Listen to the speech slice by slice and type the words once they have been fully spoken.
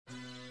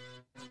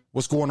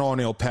What's going on,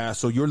 El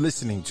Paso? You're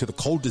listening to the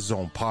Cold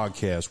Zone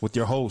podcast with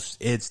your hosts,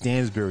 Ed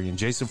Stansbury and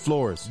Jason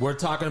Flores. We're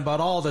talking about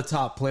all the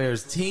top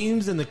players,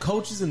 teams, and the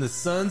coaches in the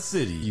Sun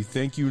City. You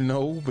think you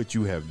know, but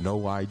you have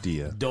no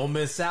idea. Don't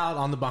miss out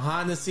on the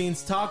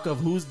behind-the-scenes talk of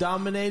who's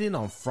dominating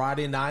on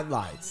Friday Night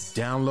Lights.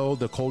 Download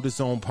the Cold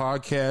Zone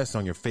podcast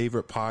on your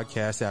favorite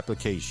podcast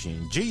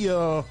application.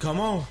 Gia! Come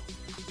on.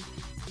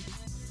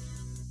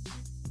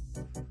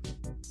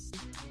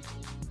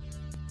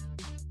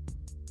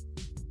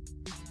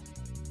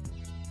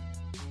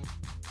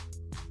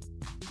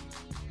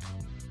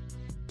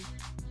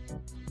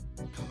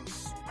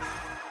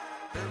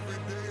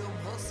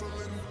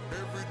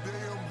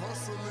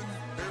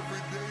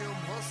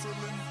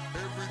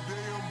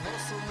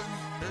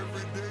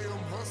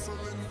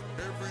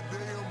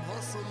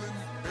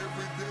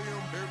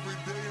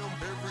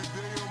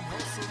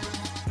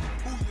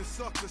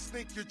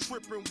 Think you're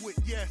tripping with,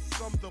 yes,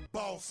 I'm the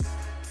boss.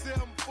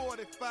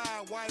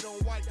 745, white on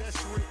white,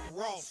 that's Rick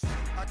Ross.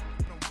 I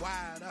keep them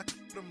wide, I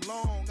keep them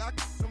long, I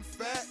keep them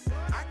fat.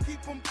 I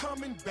keep them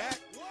coming back,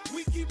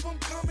 we keep them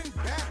coming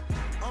back.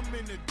 I'm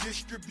in the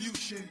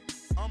distribution,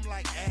 I'm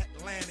like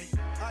Atlantic.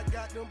 I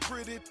got them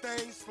pretty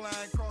things flying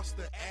across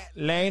the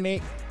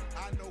Atlantic.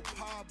 I know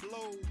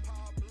Pablo.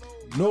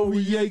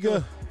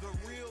 Noriega.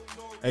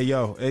 Hey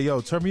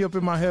yo, turn me up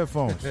in my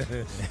headphones.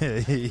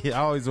 I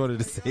always wanted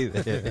to say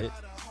that.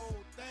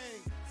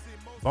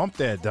 Bump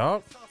that,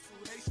 dog.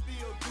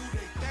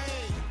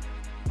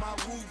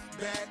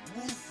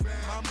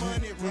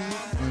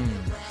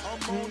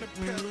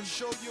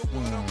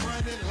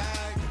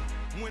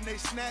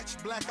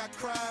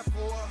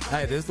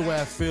 Hey, this is the way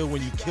I feel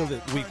when you kill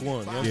it week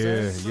one. You know what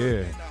I'm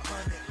saying?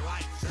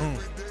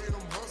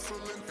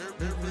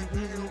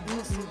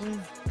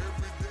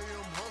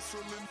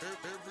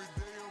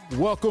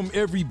 Welcome,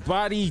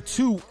 everybody,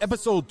 to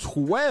episode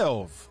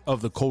 12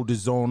 of the Cold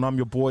Zone. I'm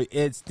your boy,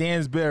 Ed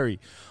Stansbury,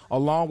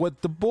 along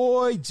with the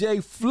boy, Jay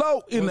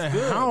Float in What's the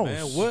good, house.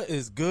 Man? What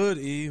is good,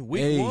 E?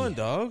 Week one,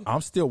 dog. I'm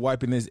still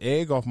wiping this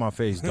egg off my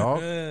face, dog.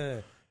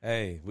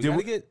 Hey,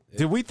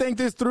 did we think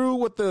this through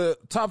with the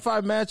top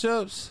 5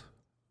 matchups?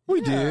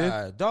 We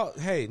did. Dog.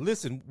 Hey,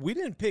 listen, we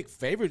didn't pick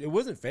favorite. It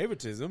wasn't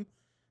favoritism.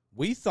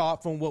 We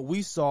thought from what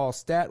we saw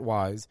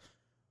stat-wise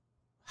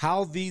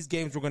how these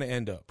games were going to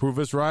end up. Prove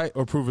us right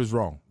or prove us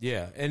wrong.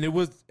 Yeah, and it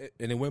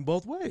went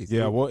both ways.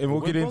 Yeah, we'll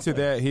get into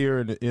that here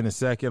in a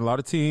second. A lot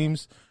of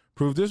teams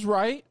proved us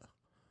right,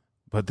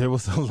 but there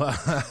was a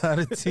lot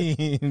of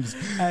teams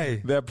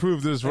that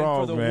proved us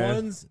wrong,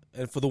 man.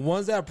 For the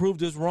ones that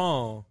proved us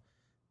wrong,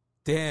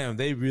 damn,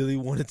 they really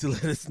wanted to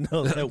let us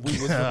know that we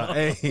was wrong.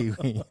 Hey,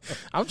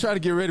 I'm trying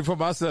to get ready for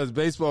my son's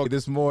baseball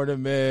this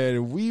morning,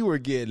 man. We were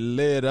getting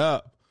lit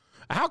up.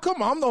 How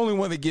come I'm the only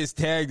one that gets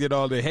tagged in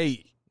all the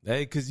hate?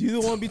 Hey, because you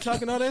the one be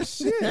talking all that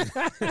shit.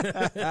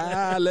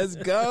 Let's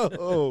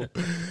go.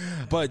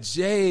 But,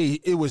 Jay,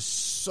 it was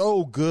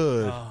so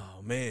good.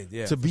 Oh, man,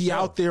 yeah. To be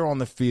out there on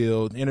the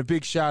field. And a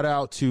big shout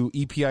out to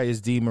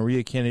EPISD,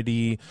 Maria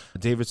Kennedy,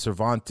 David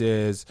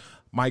Cervantes,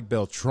 Mike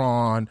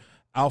Beltran,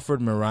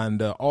 Alfred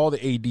Miranda, all the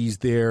ADs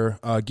there,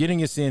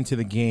 getting us into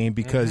the game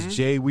because,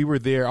 Jay, we were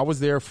there. I was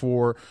there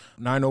for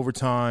 9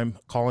 overtime.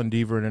 Colin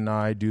Deaver and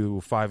I do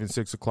 5 and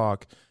 6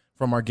 o'clock.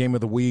 From our game of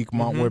the week,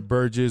 Montwood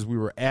Burgess. We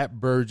were at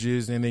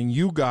Burgess. And then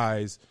you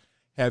guys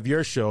have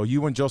your show.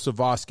 You and Joseph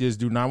Vasquez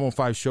do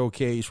 915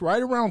 Showcase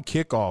right around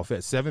kickoff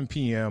at 7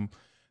 p.m.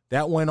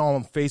 That went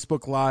on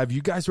Facebook Live.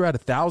 You guys were at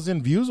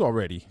 1,000 views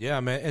already. Yeah,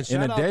 man. And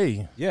in a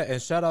day. Yeah,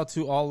 and shout out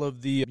to all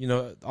of the,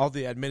 all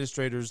the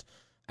administrators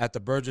at the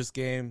Burgess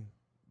game.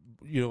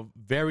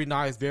 Very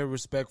nice, very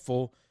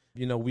respectful.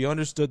 We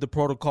understood the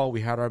protocol. We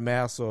had our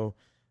mask, so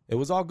it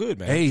was all good,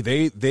 man. Hey,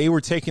 they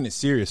were taking it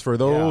serious. For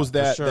those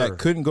that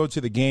couldn't go to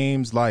the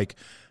games, like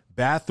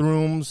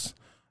bathrooms,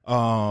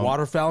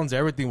 water fountains,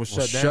 everything was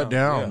shut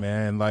down,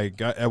 man. Like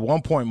at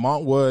one point,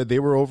 Montwood, they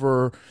were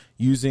over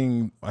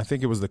using, I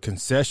think it was the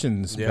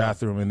concessions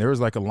bathroom, and there was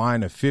like a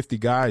line of 50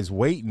 guys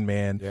waiting,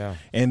 man. Yeah.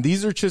 And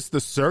these are just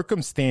the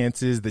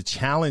circumstances, the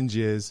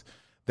challenges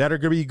that are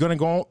going to be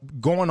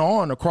going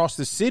on across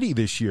the city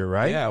this year,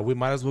 right? Yeah, we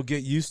might as well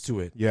get used to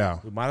it. Yeah.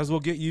 We might as well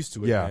get used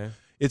to it, yeah. man.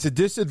 It's a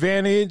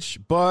disadvantage,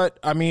 but,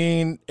 I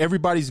mean,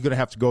 everybody's going to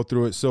have to go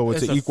through it, so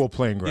it's an equal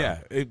playing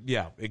ground.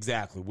 Yeah,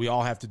 exactly. We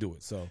all have to do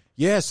it. So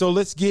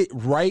let's get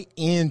right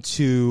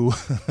into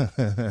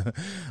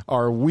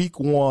our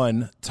week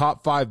 1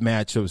 top 5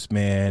 matchups,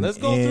 man. Let's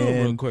go through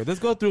them real quick. Let's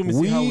go through them and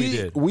see how we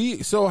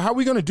did. So how are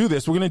we going to do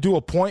this? We're going to do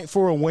a point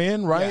for a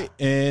win, right?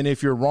 Yeah. And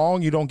if you're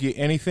wrong, you don't get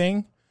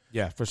anything.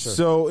 Yeah, for sure.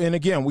 So, and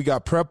again, we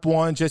got Prep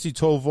 1, Jesse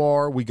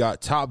Tovar. We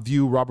got Top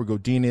View, Robert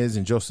Godinez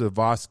and Joseph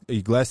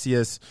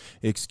Iglesias,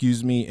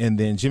 and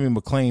then Jimmy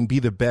McClain, Be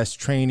the Best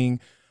Training.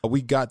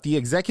 We got the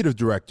Executive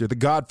Director, The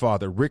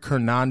Godfather, Rick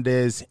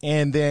Hernandez,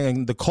 and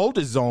then the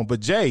Coldest Zone. But,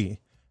 Jay,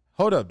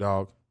 hold up,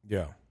 dog.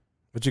 Yeah.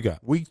 What you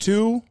got? Week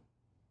 2,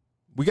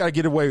 we got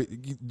to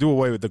do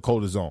away with the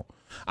Coldest Zone.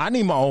 I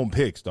need my own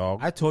picks, dog.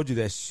 I told you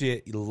that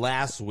shit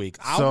last week.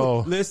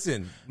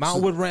 Listen,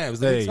 Mountwood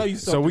Rams. Let me tell you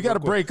something. So we got to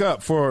break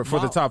up for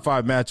the top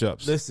 5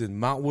 matchups. Listen,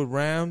 Mountwood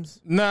Rams.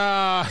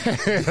 Nah,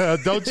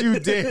 don't you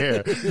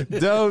dare.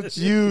 Don't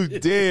you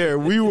dare.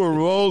 We were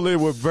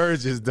rolling with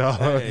Burgess, dog.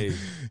 Hey,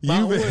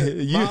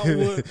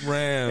 Mountwood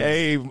Rams.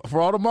 Hey,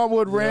 for all the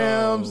Mountwood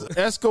Rams,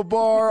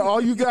 Escobar,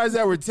 all you guys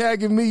that were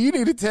tagging me, you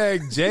need to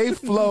tag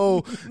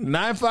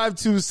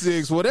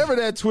JFlow9526, whatever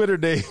that Twitter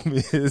name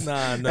is,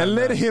 and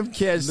let him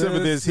catch some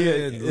of this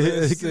hit.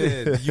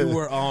 Listen, you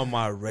were on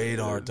my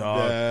radar,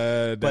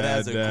 dog. But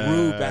as a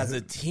group, as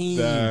a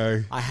team,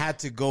 I had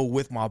to go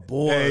with my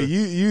boy. Hey,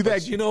 you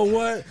know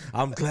what?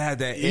 I'm glad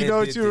that you know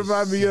what you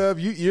remind me of.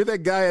 You're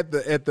that guy at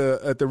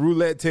the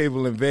roulette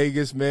table in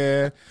Vegas,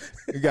 man.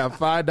 He got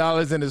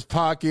 $5 in his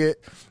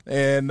pocket,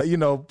 and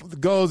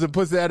goes and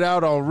puts that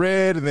out on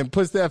red, and then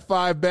puts that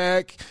 5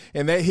 back,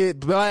 and that hit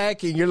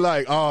black, and you're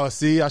like, oh,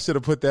 see, I should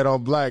have put that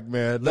on black,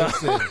 man.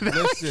 Listen,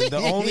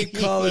 the only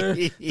color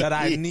that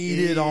I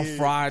needed on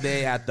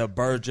Friday at the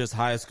Burgess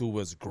High School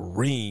was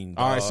green.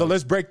 Dog. All right, so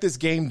let's break this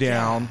game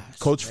down.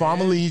 Coach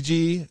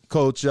Famaligi,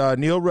 Coach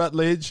Neil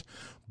Rutledge,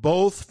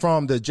 both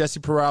from the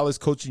Jesse Perales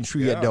coaching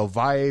tree at Del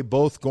Valle,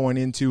 both going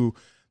into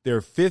their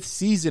 5th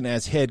season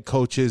as head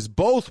coaches,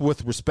 both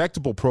with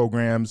respectable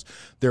programs.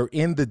 They're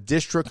in the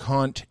district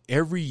hunt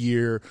every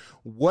year.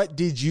 What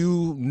did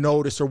you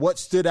notice, or what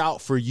stood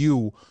out for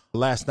you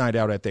last night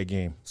out at that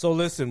game? So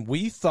listen,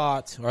 we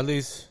thought in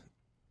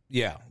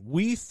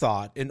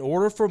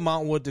order for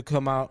Mountainwood to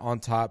come out on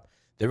top,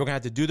 they were going to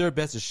have to do their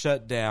best to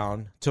shut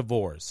down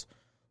Tavors.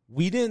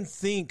 We didn't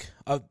think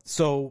of,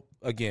 so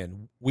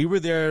again, we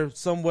were there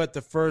somewhat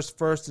the first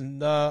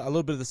and a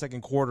little bit of the second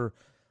quarter.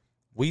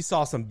 We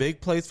saw some big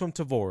plays from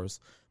Tavors,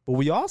 but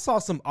we all saw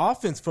some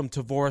offense from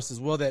Tavors as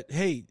well that,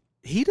 hey,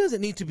 he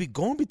doesn't need to be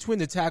going between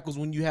the tackles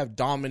when you have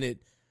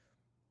dominant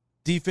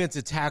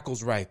defensive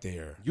tackles right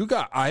there. You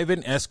got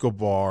Ivan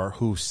Escobar,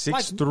 who's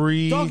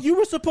 6'3". Dog, you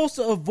were supposed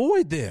to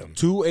avoid them.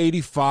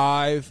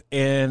 285,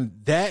 and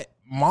that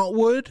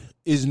Montwood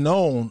is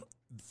known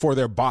for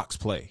their box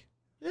play.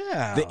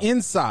 Yeah. The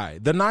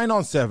inside, the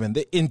 9-on-7,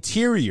 the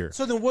interior.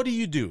 So then what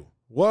do?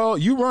 Well,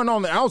 you run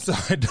on the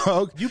outside,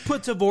 dog. You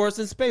put Tavors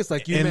in space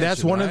like you mentioned. And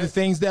that's one of the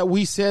things that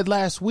we said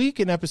last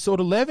week in episode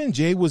 11,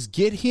 Jay, was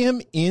get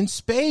him in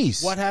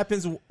space. What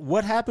happened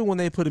when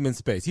they put him in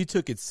space? He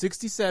took it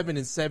 67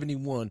 and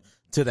 71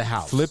 to the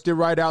house. Flipped it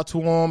right out to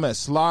him at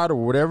slot or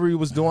whatever he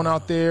was doing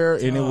out there,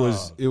 and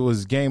it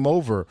was game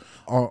over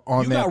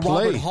on that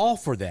play. You got Robert Hall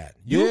for that.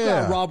 You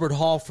got Robert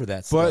Hall for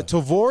that stuff. But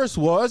Tavors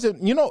was,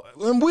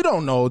 and we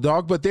don't know,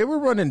 dog, but they were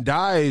running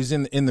dives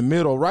in the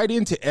middle right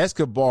into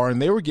Escobar,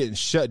 and they were getting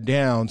shut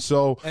down.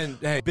 So, and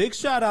hey, big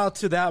shout out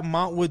to that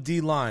Montwood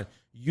D-line.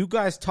 You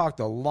guys talked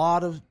a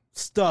lot of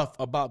stuff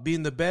about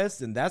being the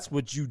best, and that's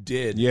what you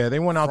did. Yeah, they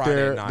went out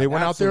there. They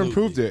went out there and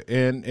proved it,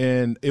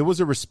 and it was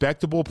a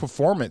respectable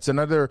performance.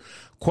 Another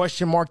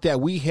question mark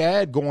that we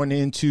had going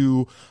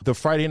into the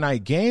Friday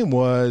night game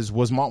was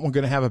Montwood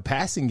going to have a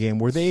passing game?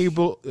 Were they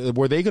going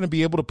to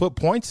be able to put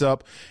points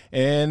up?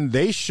 And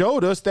they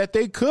showed us that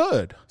they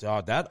could.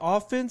 Dog, that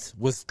offense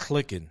was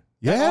clicking.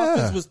 Yeah, that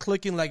offense was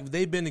clicking like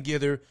they've been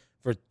together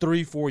for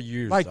 3-4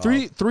 years. Like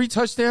three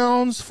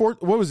touchdowns,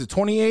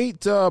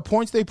 28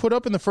 points they put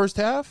up in the first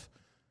half?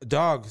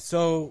 Dog,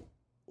 so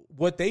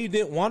what they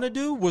didn't want to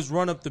do was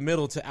run up the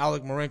middle to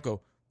Alec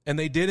Marenko, and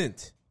they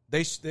didn't.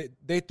 They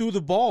threw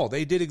the ball.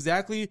 They did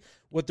exactly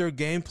what their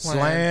game plan.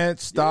 Slant,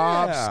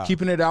 stops,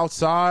 keeping it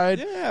outside,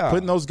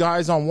 putting those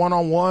guys on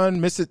one-on-one,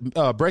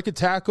 break a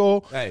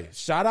tackle. Hey,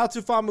 shout out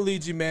to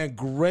Famaligi, man.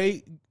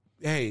 Great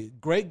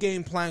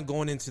game plan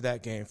going into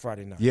that game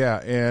Friday night. Yeah,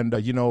 and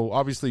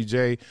obviously,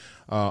 Jay,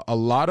 a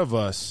lot of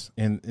us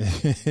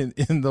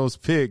in those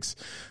picks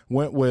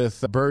went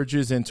with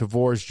Burgess and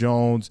Tavors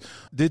Jones.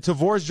 Did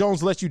Tavors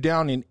Jones let you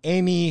down in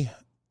any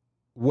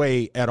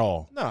way at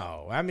all?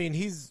 No, I mean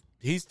he's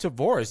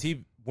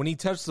Tavors. When he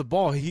touched the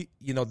ball,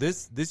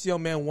 this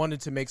young man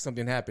wanted to make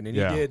something happen,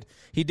 and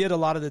he did a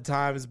lot of the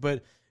times.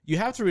 But you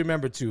have to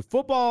remember too,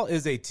 football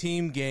is a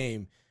team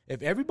game.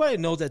 If everybody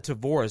knows that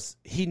Tavors,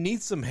 he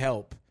needs some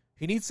help.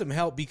 He needs some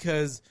help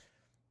because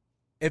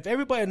if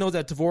everybody knows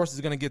that Tavors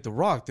is going to get the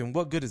rock, then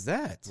what good is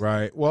that?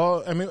 Right.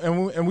 Well, I mean,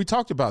 and we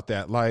talked about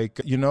that,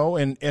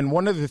 and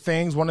one of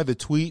the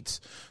tweets,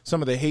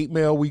 some of the hate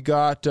mail we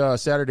got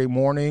Saturday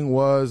morning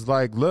was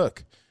like,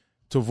 look,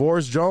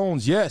 Tavors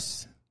Jones,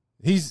 yes,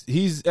 he's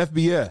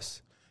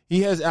FBS.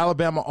 He has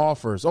Alabama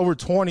offers, over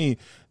 20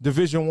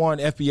 Division I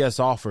FBS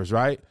offers,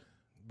 right?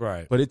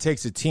 Right. But it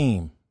takes a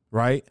team,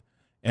 right?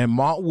 And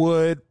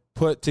Montwood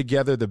put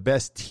together the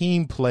best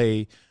team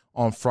play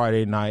on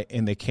Friday night,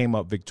 and they came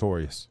up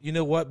victorious. You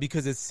know what?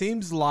 Because it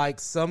seems like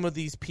some of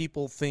these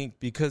people think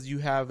because you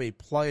have a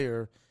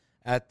player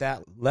at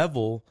that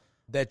level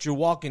that you're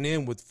walking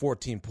in with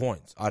 14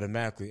 points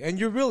automatically. And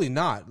you're really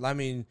not. I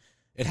mean,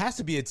 it has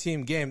to be a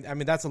team game. I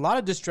mean, that's a lot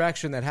of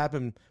distraction that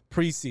happened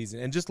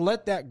preseason. And just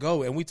let that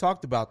go. And we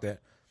talked about that.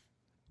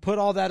 Put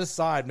all that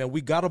aside, man. We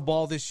got a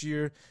ball this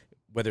year,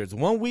 whether it's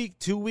 1 week,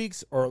 2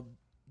 weeks, or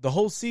the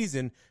whole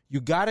season,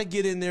 you got to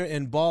get in there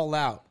and ball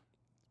out.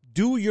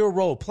 Do your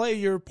role, play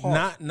your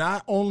part.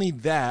 Not only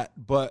that,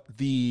 but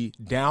the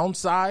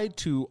downside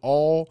to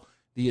all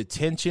the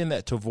attention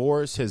that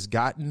Tavoris has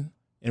gotten,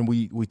 and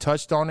we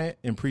touched on it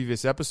in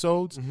previous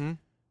episodes,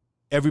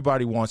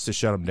 everybody wants to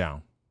shut him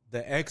down.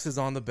 The X is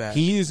on the back.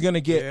 He is going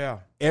to get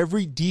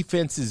every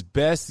defense's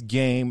best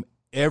game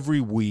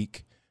every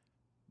week.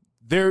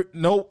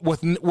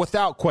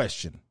 Without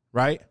question,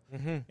 right?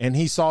 And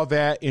he saw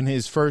that in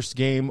his first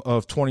game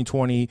of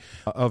 2020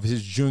 of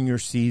his junior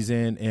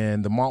season,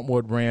 and the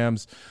Montwood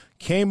Rams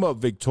came up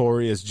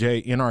victorious, Jay,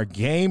 in our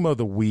game of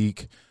the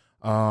week.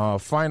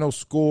 Final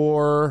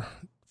score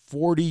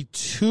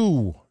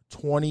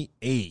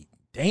 42-28.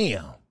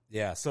 Damn.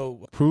 Yeah,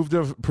 so Prove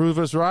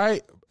us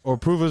right or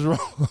prove us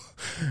wrong.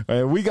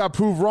 We got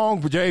proved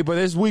wrong, Jay, but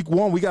it's week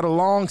 1. We got a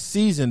long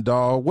season,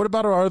 dog. What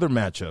about our other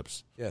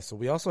matchups? yeah, so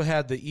we also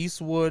had the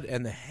Eastwood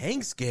and the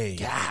Hanks game.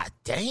 God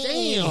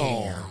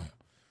damn.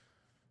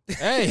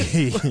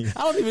 Hey. I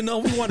don't even know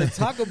if we want to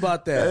talk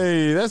about that.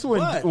 Hey, that's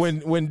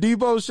when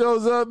Debo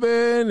shows up,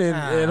 man,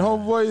 and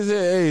homeboy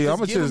said, "Hey, I'm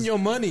gonna give him your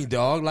money,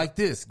 dog. Like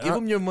this, give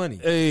him your money."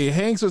 Hey,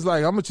 Hanks was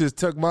like, "I'm gonna just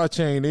tuck my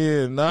chain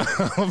in." Nah.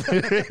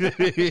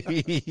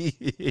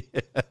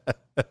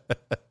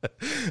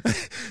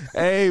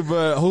 Hey,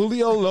 but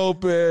Julio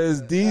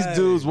Lopez, these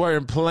dudes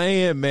weren't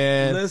playing,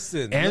 man.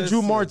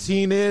 Andrew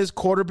Martinez,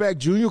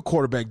 junior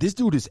quarterback. This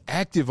dude is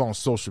active on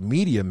social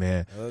media,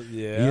 man.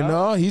 Yeah, you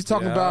know, he's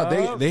talking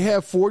about they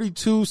have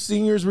 42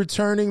 seniors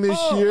returning this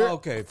year.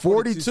 Okay,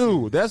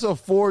 42. That's a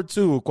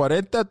 4-2.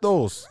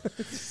 42.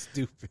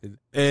 Stupid.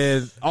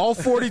 And all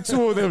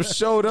 42 of them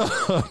showed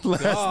up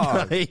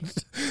last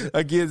night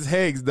against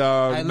Hanks,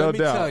 dog. Hey, no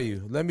doubt.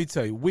 Let me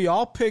tell you. We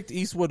all picked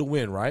Eastwood to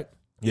win, right?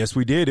 Yes,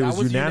 we did. It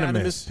was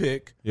unanimous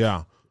pick.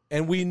 Yeah.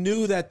 And we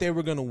knew that they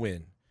were going to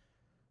win.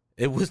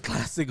 It was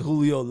classic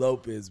Julio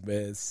Lopez,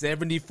 man.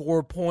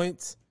 74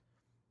 points.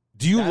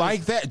 Do you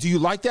like that? Do you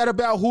like that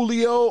about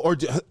Julio? Or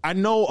I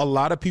know a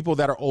lot of people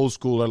that are old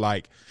school are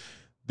like,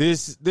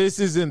 this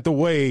isn't the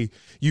way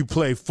you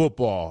play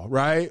football,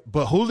 right?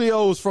 But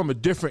Julio's from a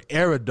different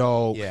era,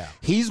 dog. Yeah.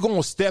 He's going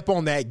to step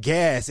on that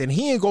gas, and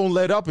he ain't going to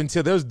let up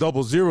until there's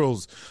double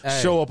zeros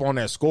show up on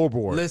that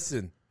scoreboard.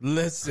 Listen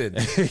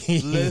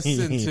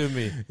to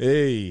me.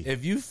 Hey.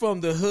 If you from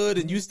the hood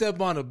and you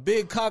step on a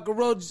big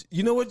cockroach,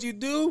 you know what you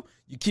do?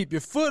 You keep your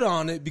foot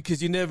on it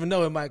because you never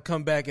know, it might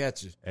come back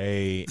at you.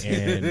 Hey,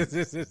 and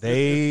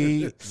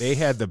they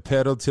had the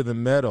pedal to the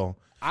metal.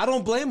 I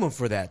don't blame them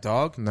for that,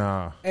 dog.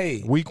 Nah.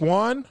 Hey. Week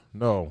 1?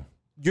 No.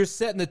 You're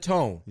setting the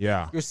tone.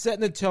 Yeah. You're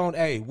setting the tone.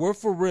 Hey, we're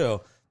for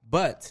real.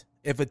 But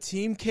if a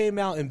team came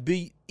out and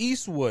beat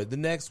Eastwood the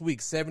next week,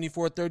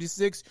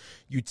 74-36,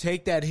 you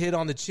take that hit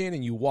on the chin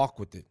and you walk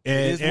with it.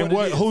 And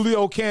what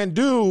Julio can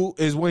do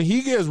is when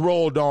he gets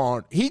rolled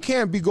on, he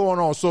can't be going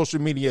on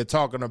social media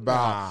talking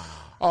about,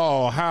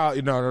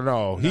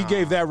 no. He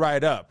gave that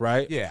right up,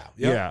 right? Yeah.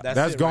 Yeah,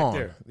 that's gone. Right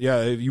there.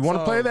 Yeah, if you want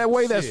to play that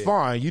way, that's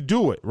fine. You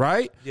do it,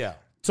 right? Yeah.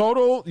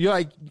 Total,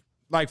 you're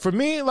like for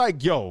me,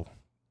 like, yo,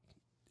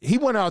 he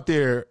went out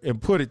there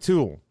and put it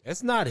to him.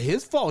 It's not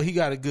his fault he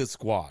got a good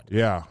squad.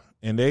 Yeah.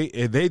 And they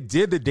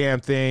did the damn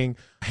thing.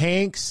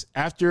 Hanks,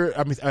 I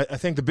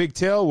think the big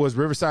tell was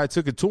Riverside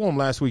took it to him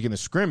last week in the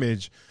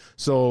scrimmage.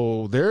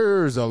 So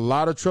there's a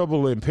lot of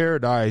trouble in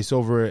paradise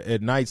over at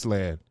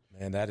Knightsland.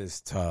 Man, that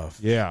is tough.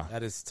 Yeah.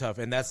 That is tough.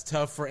 And that's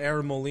tough for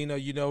Aaron Molina.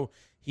 You know,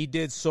 he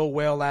did so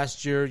well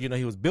last year. You know,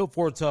 he was built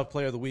for a tough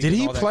player of the week. Did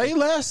he play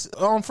last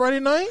on Friday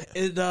night?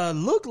 It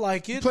looked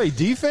like it. Play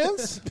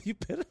defense?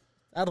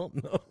 I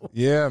don't know.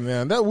 Yeah,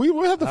 man.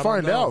 We'll have to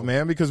find out,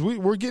 man, because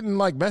we're getting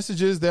like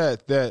messages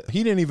that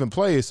he didn't even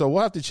play. So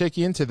we'll have to check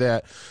into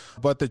that.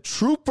 But the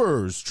Troop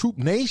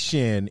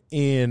Nation,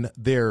 in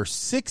their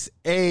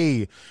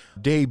 6A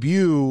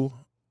debut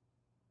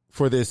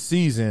for this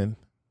season,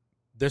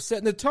 they're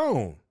setting the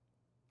tone.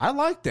 I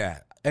like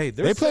that. Hey,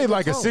 they played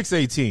like a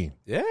 6A team.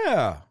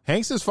 Yeah.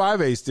 Hanks is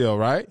 5A still,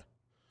 right?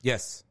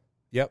 Yes.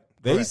 Yep.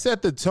 They Correct.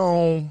 set the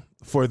tone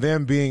for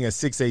them being a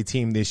 6A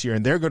team this year,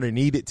 and they're going to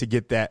need it to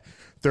get that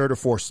third or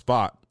fourth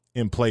spot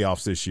in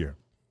playoffs this year.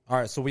 All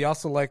right, so we all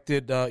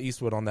selected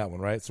Eastwood on that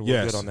one, right? So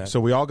we're good on that. So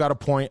we all got a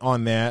point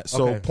on that.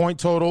 So point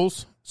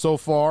totals so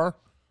far.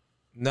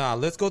 Nah,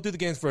 let's go through the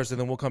games first, and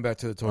then we'll come back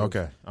to the totals.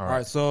 Okay, all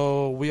right.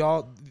 So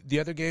the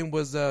other game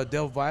was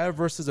Del Valle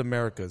versus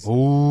Americas.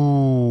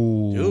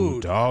 Ooh,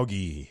 dude,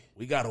 doggy.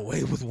 We got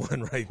away with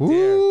one right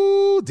there.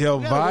 Ooh, Del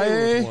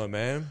Valle. With one,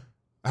 man.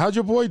 How'd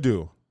your boy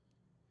do?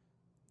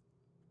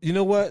 You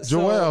know what?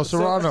 Joel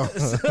Serrano.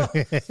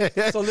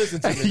 So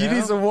listen to me now. You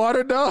need some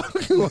water, dog?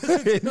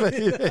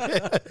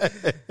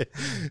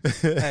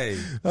 Hey.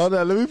 Hold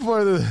on. Let me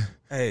pour the...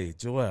 Hey,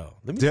 Joel.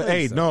 Let me tell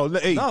you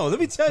something. No, let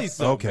me tell you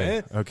something,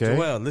 man. Okay.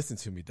 Joel, listen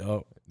to me,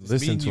 dog.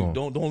 Listen to him.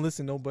 Don't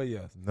listen to nobody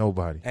else.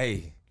 Nobody.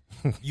 Hey,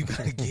 You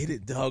got to get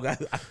it, dog. I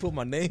put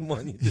my name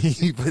on you.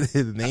 He put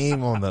his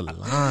name on the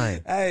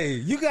line. Hey,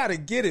 you got to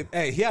get it.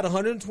 Hey, he had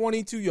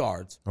 122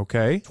 yards,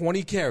 Okay.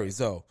 20 carries,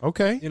 though.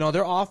 Okay. You know,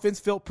 their offense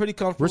felt pretty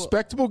comfortable.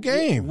 Respectable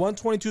game.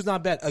 122 is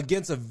not bad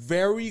against a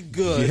very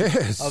good,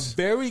 Yes.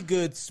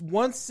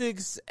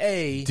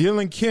 1-6A.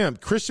 Dylan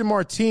Kemp, Christian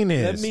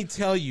Martinez. Let me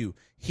tell you,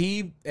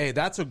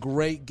 that's a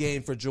great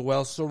game for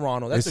Joel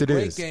Serrano. That's Yes, a it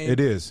great is. game It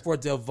is. for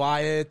Del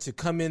Valle to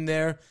come in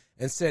there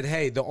and said,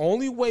 hey, the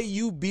only way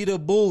you beat a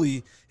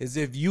bully is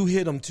if you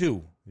hit him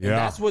too. And Yeah.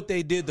 that's what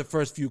they did the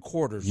first few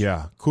quarters.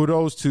 Yeah.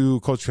 Kudos to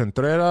Coach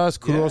Contreras.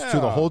 Kudos to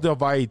the Yeah. whole Del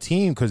Valle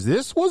team because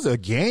this was a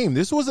game.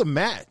 This was a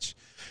match.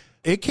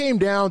 It came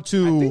down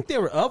to I think they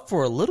were up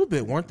for a little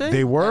bit, weren't they?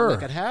 they were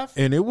Like at half?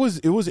 and it was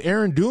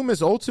Aaron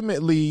Dumas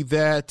ultimately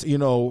that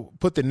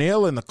put the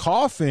nail in the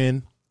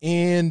coffin.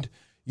 And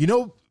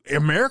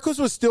Americas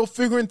was still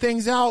figuring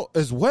things out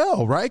as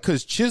well, right?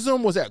 Because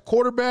Chisholm was at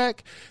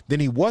quarterback, then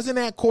he wasn't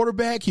at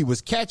quarterback. He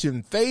was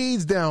catching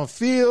fades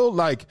downfield.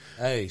 Like,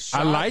 Hey,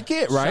 I like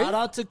it, right? Shout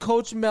out to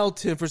Coach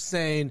Melton for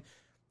saying,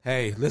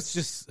 hey, let's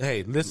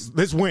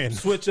Let's win.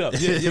 switch up.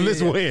 Yeah,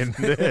 Let's yeah. win.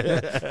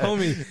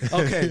 Homie,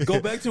 okay, go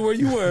back to where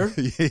you were.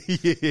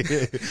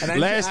 And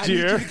Last need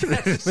year. you to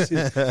catch this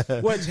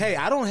shit. Which, hey,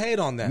 I don't hate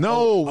on that.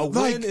 No, a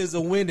like- win is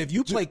a win. If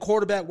you play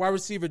quarterback, wide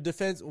receiver,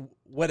 defense,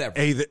 whatever.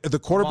 Hey, the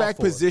quarterback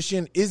for it.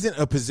 position isn't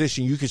a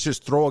position you can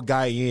just throw a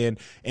guy in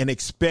and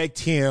expect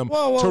him to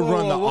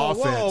run the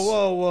offense.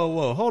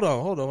 Whoa. Hold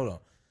on.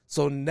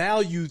 So now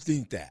you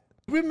think that.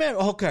 Remember,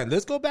 okay,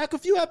 let's go back a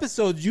few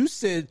episodes. You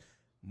said,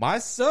 my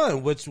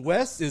son, which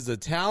West is a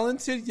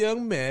talented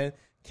young man,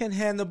 can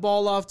hand the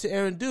ball off to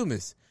Aaron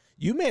Dumas.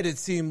 You made it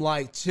seem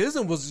like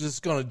Chisholm was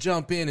just going to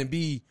jump in and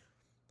be.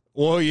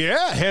 Well,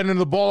 yeah, handing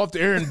the ball off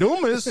to Aaron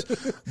Dumas,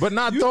 but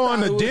not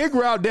throwing the dig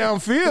route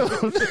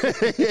downfield.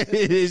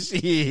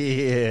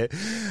 Shit.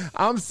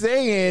 I'm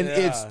saying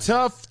it's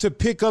tough to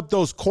pick up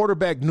those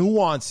quarterback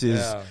nuances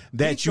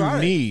that you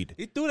need.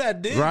 He threw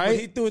that dig, Right? but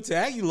he threw it to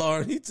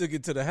Aguilar and he took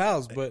it to the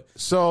house. But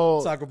So,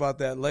 we'll talk about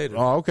that later.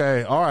 oh,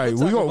 okay, all right,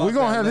 We'll we're talk gonna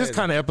about that have this later.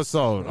 kind of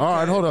episode. All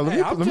right, hold on,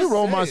 Hey, let me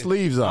roll my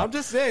sleeves up. I'm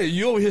just saying,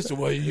 you over here, so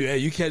well,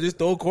 you can't just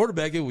throw a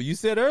quarterback in what you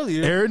said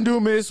earlier. Aaron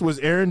Dumas was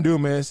Aaron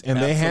Dumas, and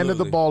they handed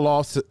the Absolutely. ball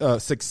off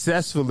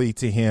successfully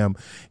to him.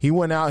 He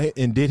went out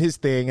and did his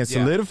thing and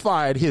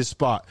solidified his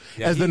spot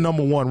as the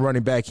number one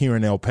running back here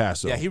in El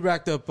Paso. Yeah, he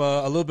racked up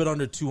a little bit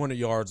under 200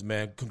 yards,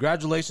 man.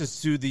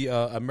 Congratulations to the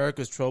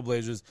America's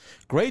Trailblazers.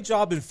 Great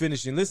job in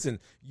finishing. Listen,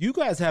 you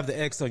guys have the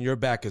X on your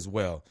back as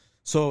well.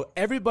 So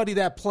everybody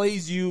that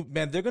plays you,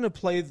 man, they're going to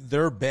play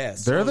their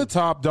best. They're the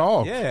top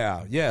dog.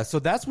 Yeah. So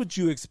that's what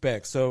you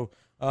expect. So,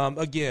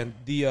 again,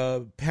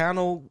 the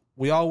panel,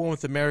 we all went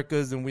with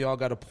America's, and we all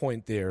got a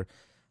point there.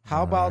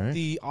 How about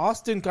the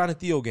Austin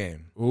Canutillo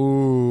game?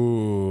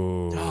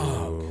 Ooh.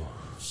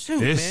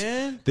 Shoot,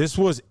 man. This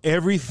was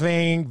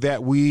everything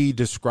that we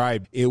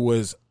described. It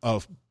was a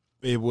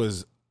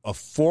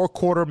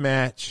 4-quarter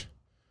match,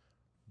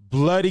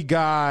 bloody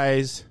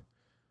guys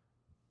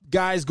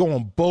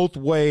going both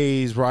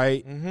ways,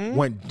 right?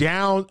 Went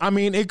down. I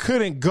mean, it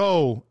couldn't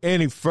go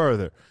any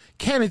further.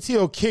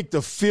 Canutillo kicked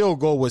a field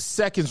goal with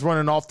seconds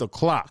running off the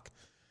clock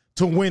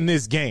to win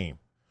this game.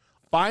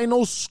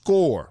 Final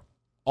score,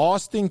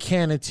 Austin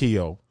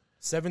Canutillo,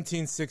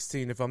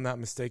 17-16, if I'm not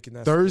mistaken.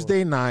 That's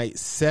Thursday night,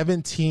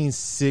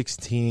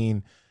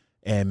 17-16.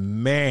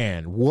 And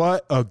man,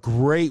 what a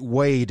great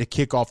way to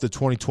kick off the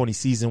 2020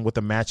 season with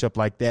a matchup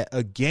like that,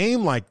 a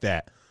game like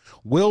that.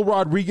 Will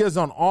Rodriguez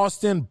on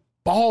Austin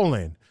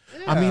balling.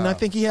 I mean, I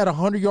think he had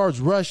 100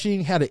 yards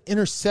rushing, had an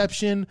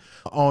interception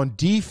on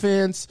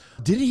defense.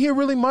 Didn't hear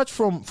really much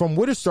from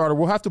Witterstarter.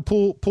 We'll have to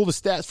pull the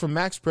stats from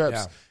Max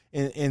Preps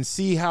and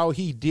see how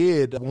he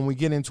did when we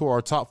get into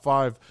our top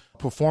 5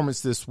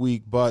 performance this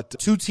week. But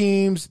 2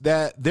 teams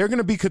that they're going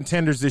to be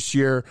contenders this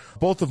year,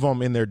 both of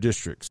them in their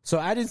districts. So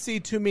I didn't see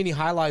too many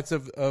highlights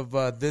of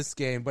this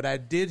game, but I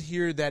did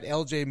hear that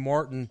LJ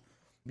Martin,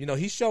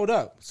 he showed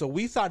up. So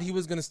we thought he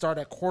was going to start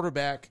at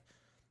quarterback.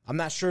 I'm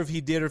not sure if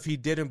he did or if he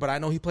didn't, but I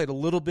know he played a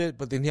little bit,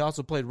 but then he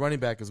also played running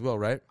back as well,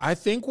 right? I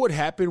think what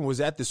happened was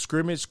at the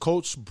scrimmage,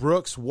 Coach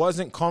Brooks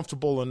wasn't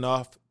comfortable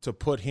enough to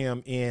put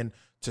him in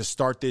to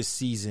start this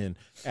season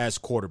as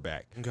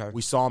quarterback. Okay.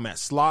 We saw him at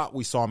slot.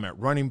 We saw him at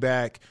running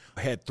back.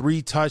 Had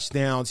 3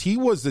 touchdowns. He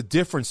was the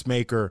difference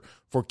maker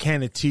for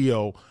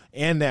Canutillo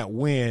and that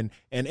win.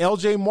 And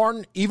LJ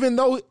Martin, even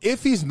though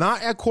if he's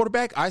not at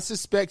quarterback, I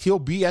suspect he'll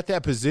be at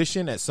that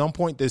position at some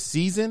point this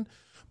season.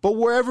 But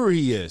wherever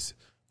he is,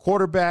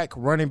 quarterback,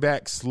 running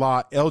back,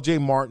 slot, LJ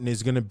Martin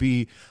is going to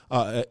be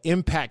an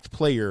impact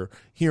player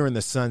here in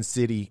the Sun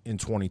City in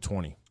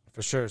 2020.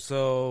 For sure.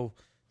 So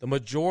the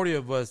majority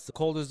of us, the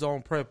Coldest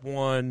Zone Prep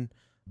 1,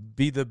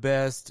 Be the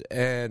Best,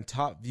 and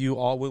Top View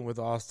all went with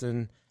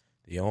Austin.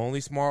 The only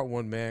smart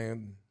one,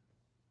 man,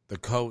 the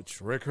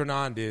coach, Rick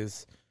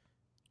Hernandez,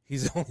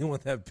 he's the only one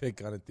that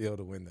picked Canutillo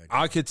to win that game.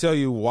 I could tell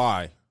you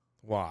why.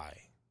 Why?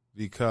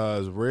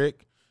 Because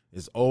Rick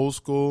is old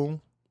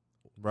school,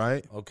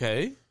 right?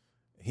 Okay.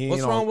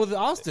 What's wrong with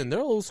Austin? They're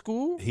old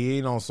school. He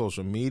ain't on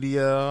social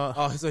media.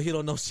 Oh, so he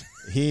don't know shit.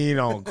 He ain't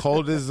on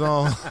Cold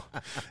Zone.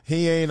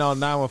 He ain't on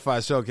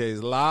 915 Showcase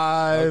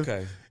Live.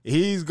 Okay.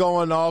 He's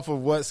going off of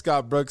what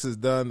Scott Brooks has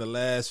done the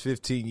last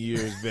 15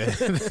 years,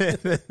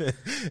 man.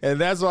 And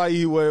that's why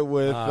he went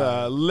with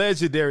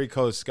legendary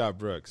coach Scott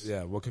Brooks.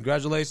 Yeah, well,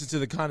 congratulations to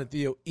the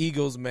Conathio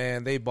Eagles,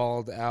 man. They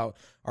balled out.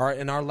 All right,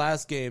 in our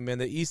last game, man,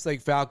 the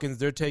Eastlake Falcons,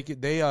 they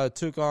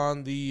took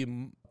on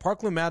the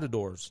Parkland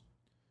Matadors.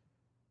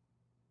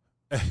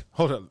 Hey,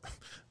 hold up.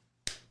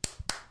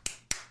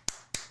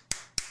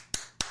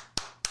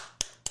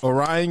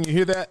 Orion, you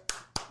hear that?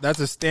 That's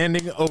a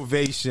standing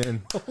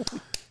ovation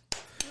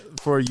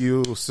for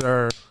you,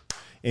 sir,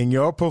 in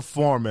your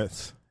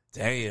performance.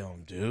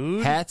 Damn,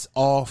 dude. Hats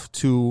off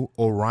to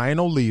Orion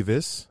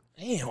Olivas,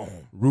 Damn.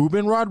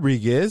 Ruben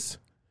Rodriguez,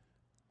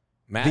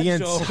 the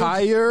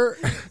entire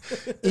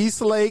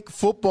Eastlake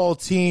football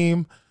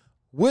team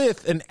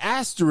with an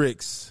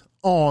asterisk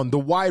on the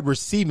wide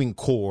receiving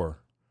core.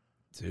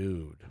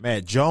 Dude.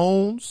 Matt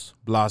Jones,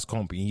 Blas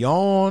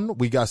Compillon.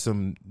 We got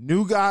some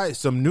new guys,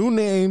 some new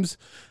names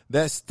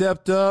that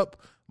stepped up.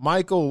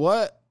 Michael,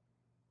 what?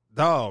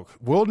 Dog,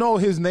 we'll know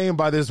his name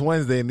by this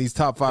Wednesday in these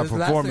top 5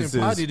 performances.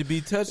 Last name probably to be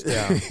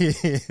touchdown.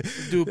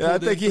 I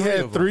think he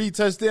had 3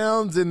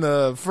 touchdowns in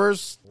the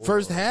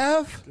first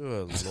half.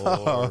 Good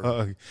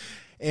Lord.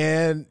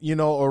 And, you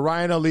know,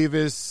 Orion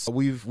Olivas,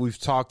 we've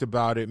talked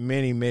about it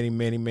many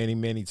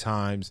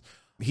times.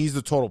 He's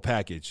the total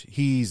package.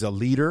 He's a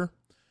leader.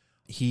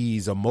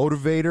 He's a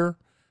motivator.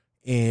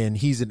 And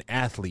he's an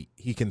athlete.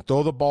 He can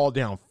throw the ball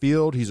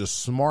downfield. He's a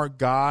smart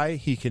guy.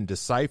 He can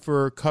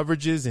decipher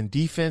coverages and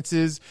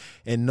defenses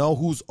and know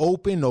who's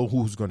open, know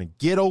who's going to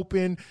get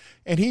open.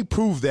 And he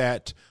proved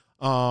that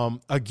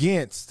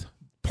against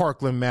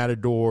Parkland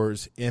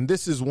Matadors. And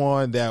this is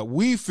one that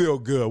we feel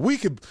good. We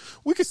could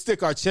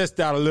stick our chest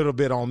out a little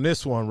bit on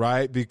this one,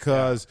 right?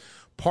 Because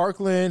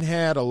Parkland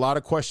had a lot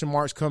of question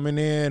marks coming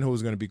in. Who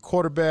was going to be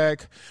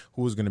quarterback?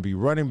 Who was going to be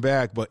running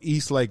back? But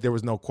Eastlake, there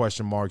was no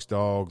question marks,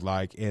 dog.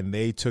 And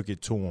they took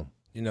it to them.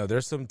 You know,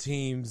 there's some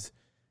teams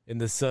in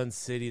the Sun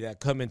City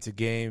that come into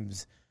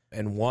games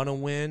and want to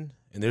win,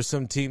 and there's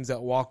some teams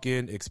that walk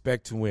in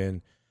expect to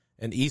win.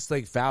 And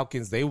Eastlake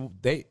Falcons, they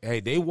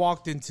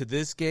walked into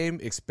this game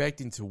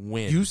expecting to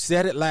win. You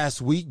said it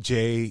last week,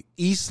 Jay.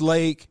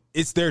 Eastlake,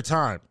 it's their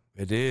time.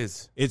 It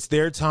is. It's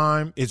their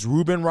time. It's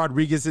Ruben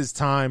Rodriguez's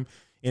time.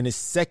 In his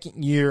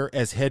second year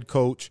as head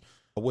coach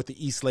with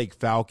the Eastlake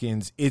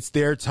Falcons. It's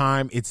their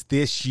time. It's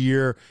this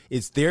year.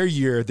 It's their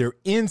year. They're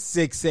in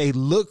 6A.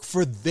 Look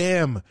for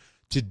them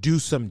to do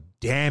some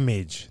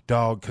damage,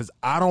 dog, because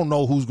I don't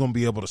know who's going to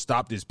be able to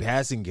stop this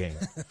passing game.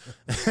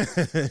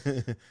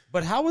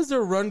 But how was their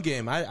run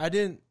game? I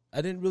didn't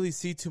really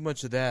see too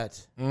much of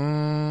that.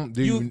 Do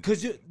you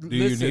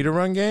need a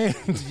run game?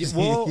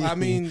 Well, I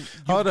mean, you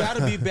got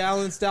to be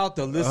balanced out,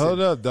 though. Listen. Hold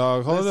up,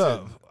 dog. Hold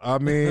up. I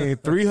mean,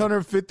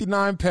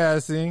 359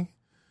 passing,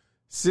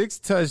 6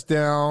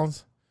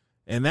 touchdowns,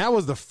 and that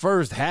was the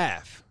first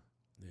half.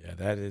 Yeah,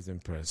 that is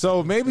impressive.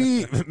 So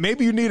maybe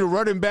you need a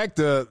running back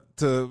to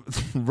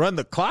run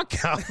the clock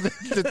out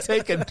to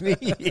take a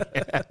knee.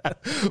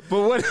 But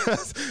what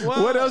else?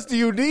 Well, what else do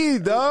you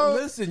need, dog?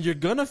 Listen, you're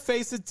gonna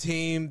face a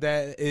team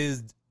that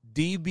is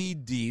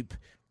DB deep,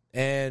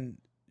 and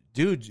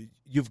dude,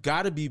 you've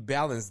got to be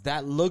balanced.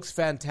 That looks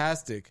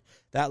fantastic.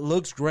 That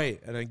looks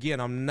great. And again,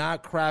 I'm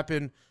not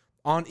crapping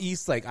on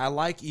Eastlake. I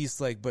like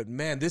Eastlake, but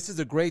man, this is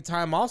a great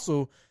time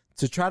also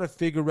to try to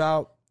figure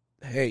out,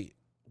 hey,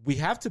 we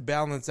have to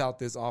balance out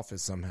this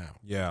offense somehow.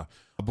 Yeah.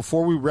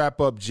 Before we wrap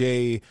up,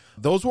 Jay,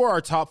 those were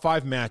our top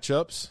 5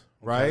 matchups,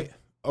 right?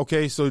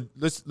 Okay, so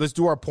let's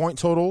do our point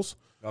totals.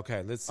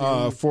 Okay, let's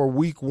see. For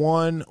week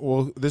 1,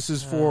 well, this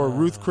is for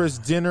Ruth Chris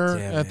dinner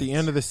at the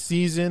end of the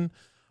season.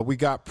 We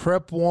got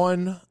Prep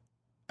 1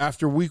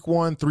 after week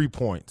 1, 3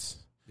 points.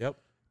 Yep.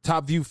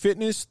 Top View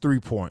Fitness, 3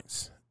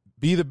 points.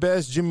 Be the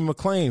Best, Jimmy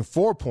McClain,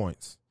 4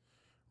 points.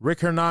 Rick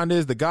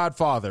Hernandez, the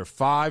Godfather,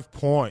 5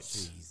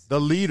 points. Jeez. The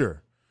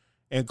Leader.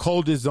 And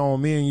Coldest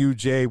Zone, me and you,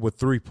 Jay, with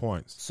 3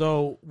 points.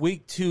 So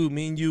week 2,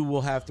 me and you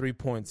will have 3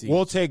 points each.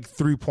 We'll take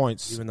 3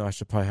 points. Even though I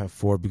should probably have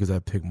 4 because I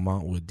picked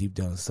Montwood deep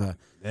down inside.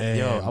 Damn,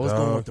 yo, I was dog.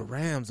 going with the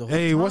Rams the whole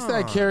Hey, time. what's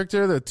that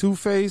character, the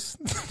Two-Face?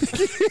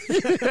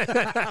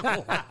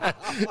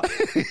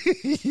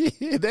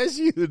 That's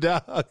you,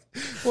 dog.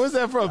 What's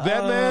that from,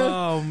 Batman?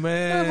 Oh,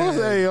 man.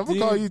 Hey, I'm going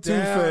to call you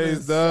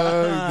Two-Face,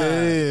 dog.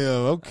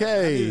 Damn,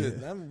 okay.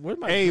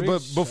 Hey,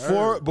 but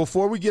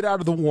before we get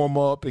out of the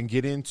warm-up and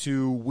get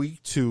into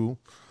week 2,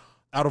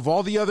 out of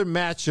all the other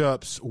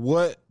matchups,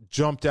 what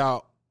jumped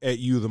out at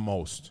you the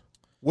most?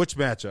 Which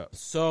matchup?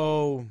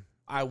 So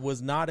I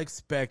was not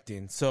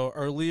expecting. So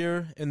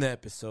earlier in the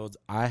episodes,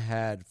 I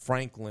had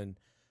Franklin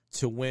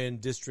to win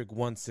District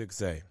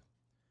 16A.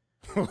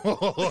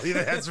 Oh,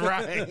 that's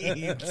right. Hey,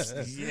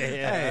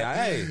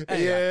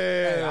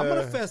 yeah. I'm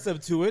going to fess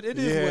up to it. It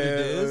is what it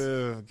is.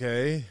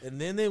 Okay.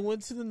 And then they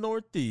went to the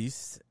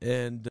Northeast,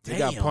 and they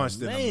got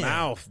punched in the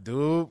mouth,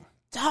 dude.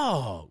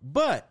 Dog.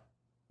 But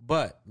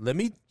let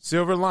me...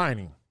 Silver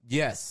lining.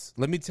 Yes.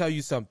 Let me tell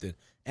you something.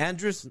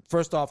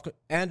 First off,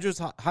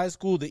 Andrews High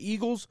School, the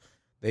Eagles,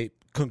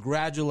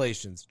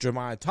 congratulations.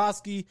 Jeremiah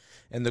Toski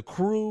and the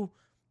crew,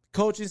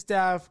 coaching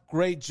staff,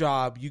 great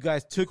job. You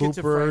guys took it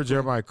to Franklin.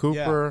 Jeremiah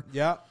Cooper.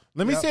 Yeah.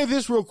 Let me say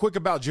this real quick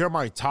about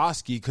Jeremiah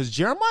Toski, because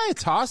Jeremiah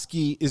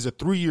Toski is a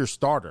 3-year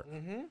starter.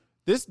 Mm-hmm.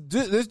 This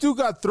dude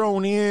got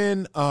thrown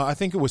in. I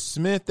think it was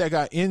Smith that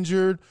got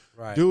injured.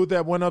 Right. Dude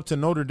that went up to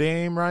Notre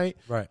Dame, right?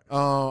 Right.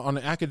 On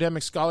an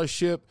academic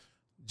scholarship.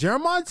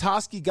 Jeremiah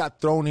Toski got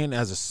thrown in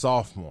as a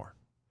sophomore.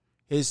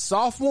 His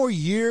sophomore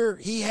year,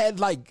 he had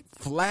like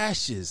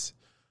flashes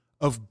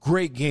of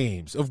great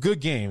games, of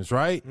good games,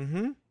 right?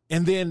 Mm-hmm.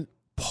 And then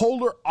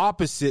polar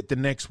opposite the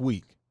next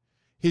week.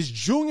 His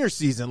junior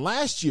season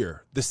last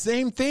year, the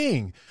same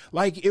thing.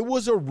 Like, it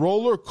was a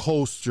roller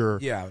coaster.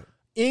 Yeah.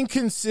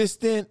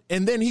 Inconsistent.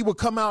 And then he would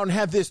come out and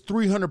have this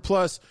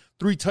 300-plus,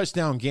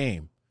 3-touchdown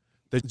game.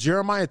 The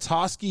Jeremiah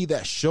Toski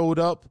that showed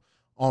up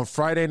on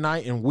Friday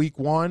night in week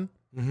 1,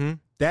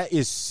 that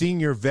is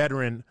senior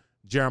veteran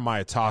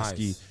Jeremiah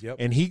Toski. Nice. Yep.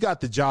 And he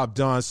got the job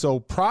done. So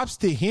props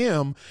to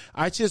him.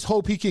 I just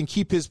hope he can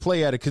keep his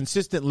play at a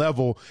consistent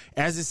level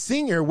as a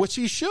senior, which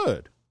he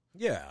should.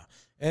 Yeah.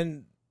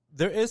 And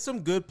there is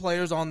some good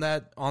players on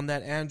that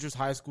Andrews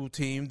High School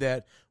team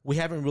that we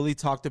haven't really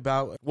talked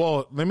about.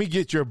 Well, let me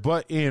get your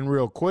butt in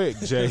real quick,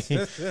 Jay,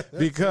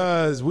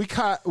 because we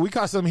caught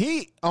some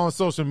heat on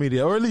social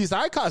media, or at least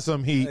I caught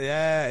some heat.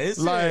 Yeah, it's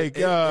like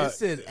it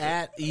said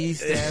at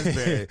East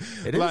Asbury.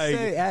 It didn't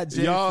say at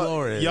Jay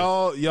Flores.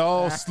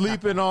 Y'all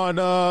sleeping on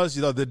us.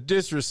 You know, the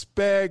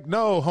disrespect.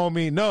 No,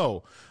 homie,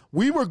 no.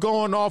 We were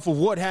going off of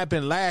what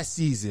happened last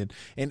season,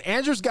 and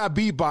Andrews got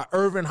beat by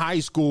Irvin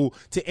High School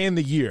to end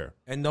the year.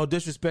 And no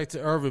disrespect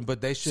to Irvin,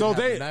 but they should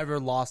have never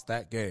lost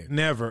that game.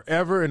 Never,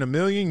 ever in a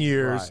million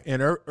years, right.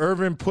 And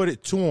Irvin put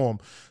it to them.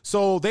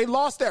 So they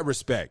lost that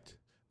respect.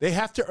 They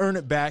have to earn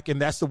it back, and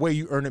that's the way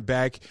you earn it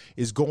back,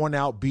 is going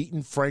out,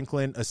 beating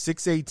Franklin, a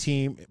 6A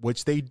team,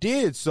 which they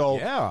did. So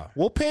yeah.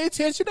 We'll pay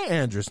attention to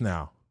Andrews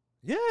now.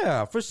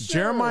 Yeah, for sure,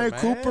 Jeremiah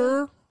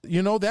Cooper,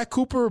 you know, that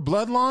Cooper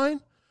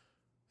bloodline.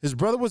 His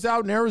brother was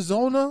out in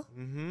Arizona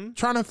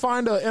trying to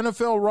find an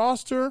NFL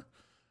roster.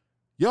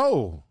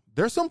 Yo,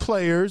 there's some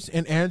players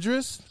in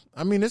Andrews.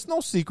 I mean, it's no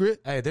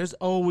secret. Hey, there's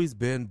always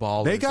been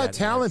ballers. They got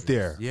talent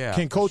there. Yeah,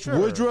 can Coach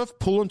Woodruff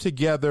pull them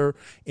together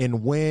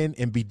and win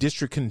and be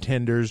district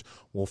contenders?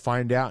 We'll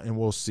find out and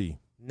we'll see.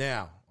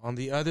 Now, on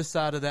the other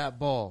side of that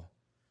ball,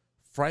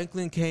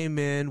 Franklin came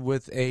in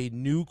with a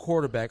new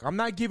quarterback. I'm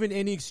not giving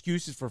any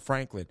excuses for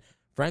Franklin.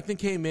 Franklin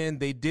came in.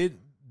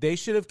 They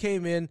should have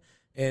came in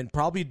and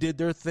probably did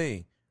their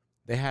thing.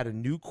 They had a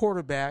new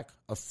quarterback,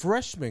 a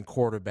freshman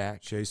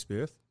quarterback. Chase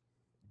Smith.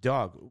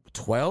 Dog,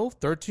 12,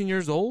 13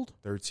 years old?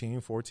 13,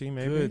 14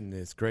 maybe.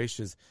 Goodness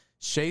gracious.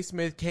 Shea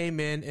Smith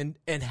came in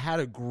and had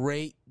a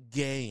great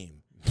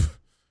game.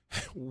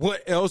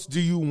 What else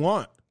do you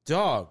want?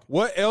 Dog.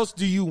 What else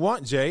do you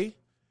want, Jay?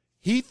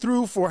 He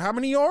threw for how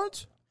many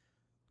yards?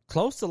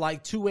 Close to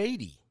like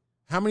 280.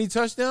 How many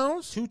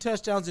touchdowns? 2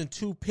 touchdowns and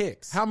 2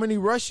 picks. How many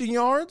rushing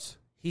yards?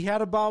 He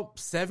had about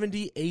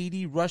 70,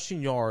 80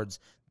 rushing yards.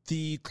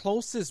 The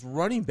closest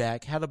running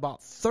back had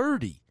about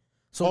 30.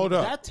 So hold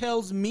up. That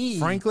tells me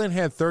Franklin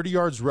had 30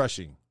 yards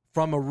rushing.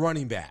 From a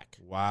running back.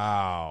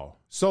 Wow.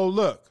 So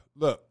look.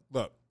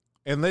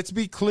 And let's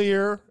be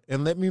clear,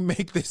 and let me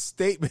make this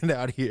statement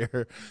out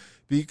here,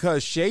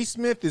 because Shea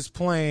Smith is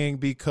playing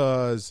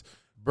because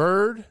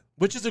Bird,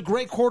 which is a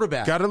great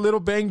quarterback, got a little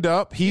banged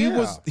up. He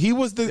was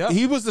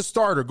the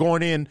starter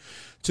going in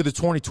to the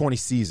 2020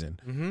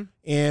 season.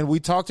 And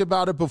we talked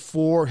about it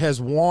before, has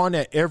won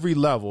at every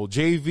level,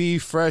 JV,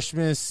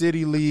 freshman,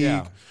 city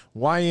league,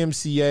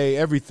 YMCA,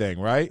 everything,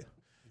 right?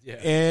 Yeah.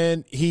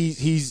 And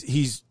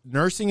he's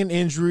nursing an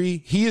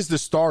injury. He is the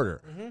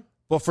starter.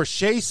 But for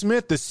Shea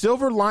Smith, the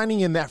silver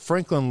lining in that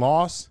Franklin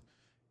loss,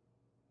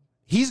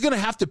 he's going to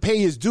have to pay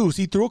his dues.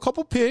 He threw a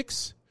couple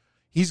picks.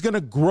 He's going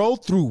to grow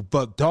through,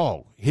 but,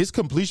 dog, his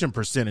completion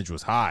percentage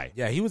was high.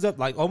 Yeah, he was up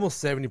like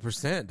almost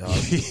 70%, dog,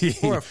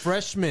 for a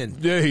freshman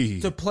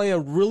to play a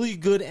really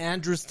good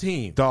Andrews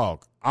team.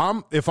 Dog,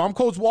 if I'm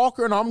Coach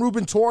Walker and I'm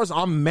Ruben Torres,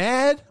 I'm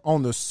mad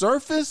on the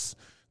surface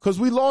because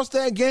we lost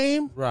that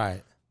game.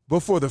 Right.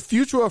 But for the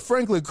future of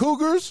Franklin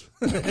Cougars,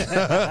 I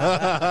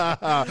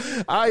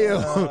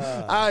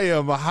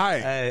am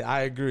hyped. Hey,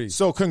 I agree.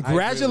 So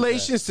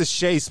congratulations to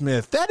Shea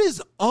Smith. That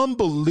is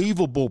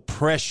unbelievable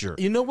pressure.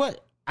 You know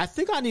what? I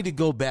think I need to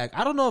go back.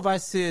 I don't know if I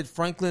said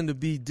Franklin to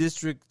be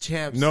district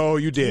champs. No,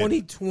 you did.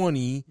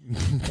 2020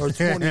 or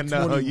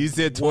 2021. No, you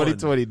said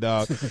 2020,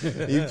 dog.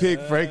 You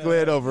picked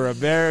Franklin over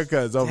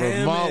Americas, over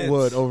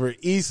Montwood, over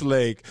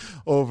Eastlake,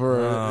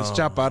 over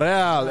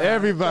Chaparral,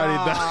 everybody,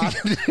 dog.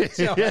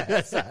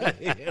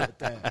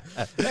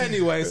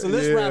 Anyway, so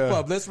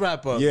let's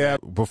wrap up. Yeah,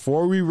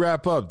 before we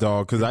wrap up,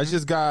 dog, because I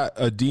just got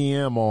a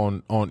DM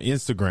on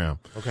Instagram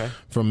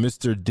from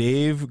Mr.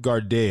 Dave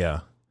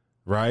Gardea,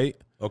 right?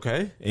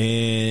 Okay.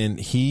 And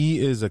he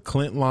is a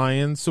Clint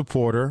Lions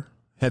supporter.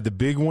 Had the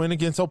big win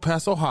against El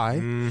Paso High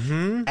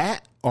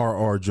at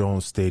R.R.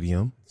 Jones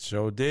Stadium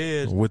Sure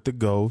did. with the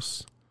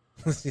Ghosts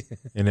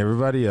and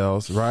everybody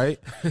else, right?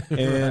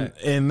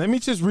 And let me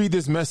just read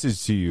this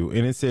message to you.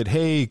 And it said,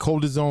 "Hey,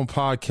 Cold Zone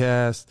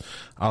Podcast,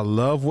 I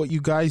love what you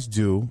guys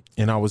do,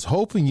 and I was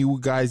hoping you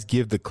guys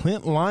give the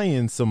Clint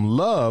Lions some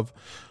love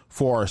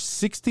for our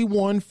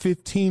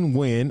 61-15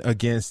 win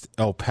against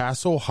El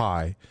Paso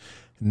High.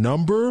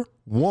 Number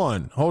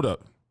one." Hold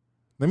up.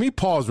 Let me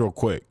pause real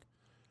quick.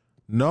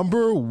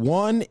 Number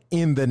one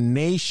in the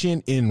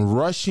nation in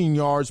rushing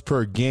yards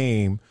per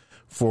game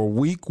for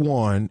week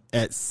 1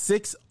 at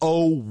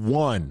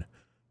 601.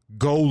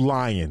 Go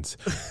Lions.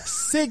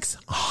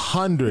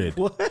 600.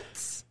 What?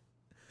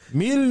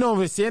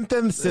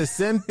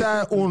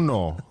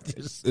 1961.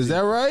 Is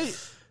that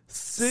right?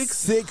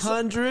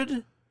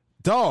 600?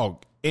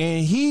 Dog.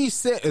 And he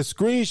sent a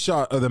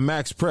screenshot of the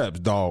Max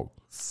Preps, dog.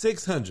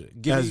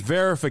 600. As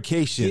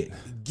verification.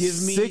 Give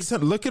me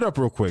 600. Look it up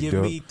real quick, Give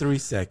dude. me 3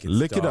 seconds.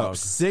 Look it up.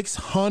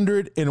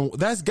 600, and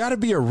that's got to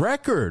be a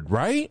record,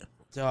 right?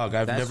 Dog,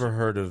 I've never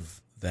heard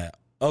of that.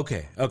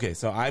 Okay.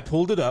 So I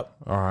pulled it up.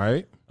 All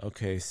right.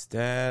 Okay,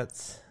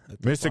 stats.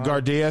 Mr.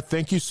 Gardea,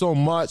 thank you so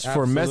much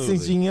for Absolutely.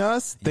 messaging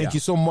us. Thank you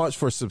so much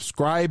for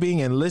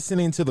subscribing and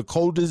listening to the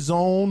Coldest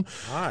Zone.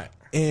 All right.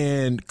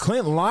 And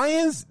Clint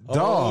Lions,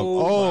 dog.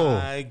 Oh,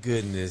 my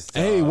goodness.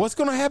 Dog. Hey, what's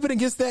going to happen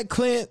against that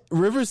Clint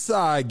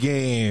Riverside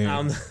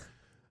game?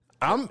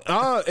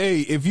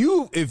 Hey, if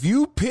you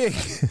pick,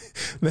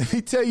 let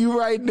me tell you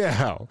right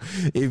now,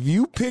 if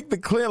you pick the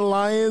Clint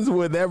Lions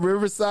when that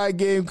Riverside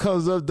game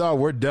comes up, dog,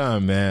 we're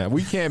done, man.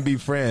 We can't be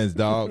friends,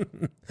 dog.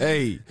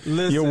 Hey,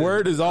 Listen, your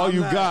word is all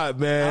you not- got,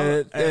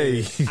 man.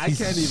 Hey, I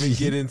can't even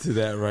get into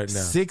that right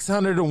now.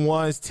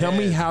 601. Tell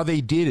me how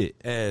they did it.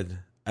 Ed,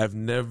 I've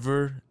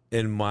never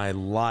in my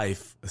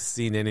life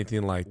seen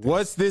anything like that.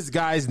 What's this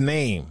guy's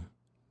name?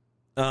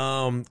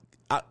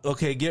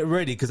 Okay, get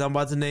ready because I'm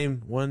about to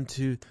name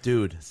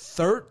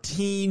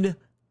 13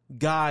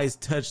 guys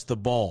touched the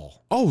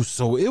ball. Oh,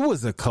 so it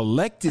was a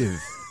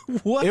collective.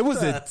 What? It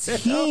was a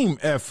team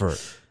effort.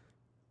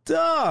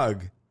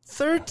 Dog.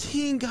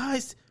 13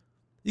 guys.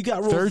 You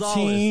got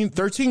Rosales.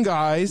 13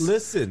 guys.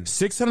 Listen.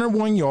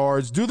 601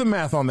 yards. Do the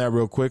math on that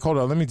real quick. Hold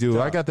on. Let me do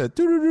it. I got that.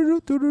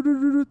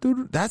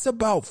 That's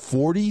about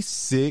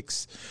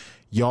 46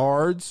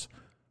 yards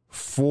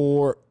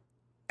for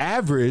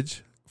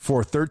average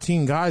for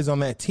 13 guys on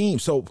that team.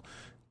 So,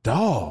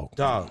 dog.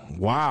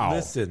 Wow.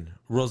 Listen.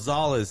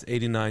 Rosales,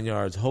 89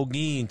 yards.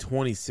 Holguin,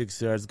 26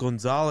 yards.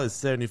 Gonzalez,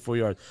 74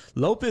 yards.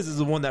 Lopez is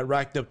the one that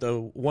racked up the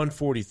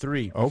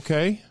 143.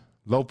 Okay.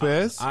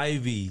 Lopez.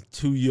 Ivy,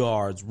 2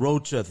 yards.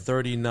 Rocha,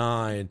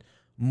 39.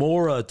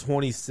 Mora,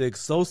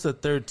 26. Sosa,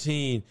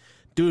 13.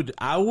 Dude,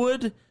 I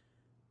would...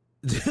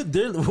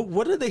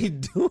 what are they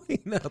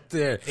doing out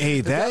there? Hey,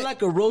 is that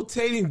like a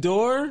rotating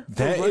door?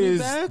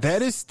 That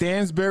is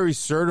Stansbury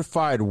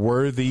certified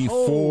worthy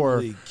Holy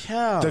for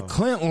cow. the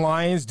Clint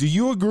Lions. Do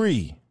you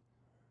agree?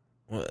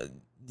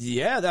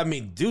 Yeah, I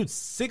mean, dude,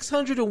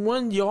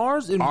 601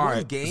 yards in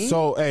one game?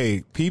 So,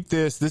 hey, peep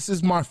this. This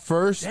is my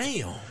first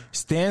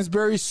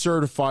Stansbury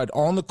certified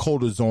on the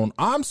Cold Zone.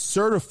 I'm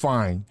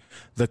certifying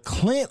the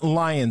Clint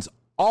Lions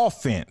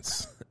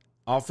offense.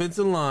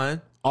 Offensive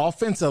line.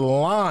 Offensive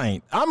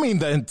line. I mean,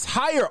 the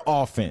entire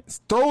offense.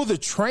 Throw the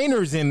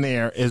trainers in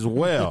there as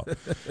well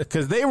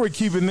because they were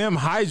keeping them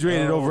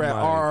hydrated over at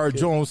R.R.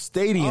 Jones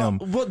Stadium.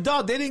 Well,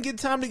 dog, they didn't get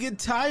time to get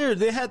tired.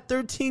 They had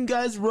 13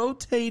 guys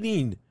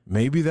rotating.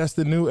 Maybe that's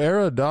the new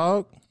era,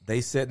 dog. They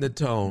setting the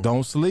tone.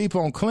 Don't sleep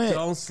on Clint.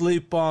 Don't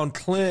sleep on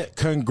Clint.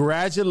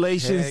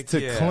 Congratulations Heck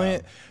to yeah.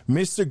 Clint.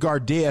 Mr.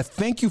 Gardea,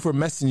 thank you for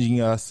messaging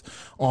us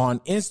on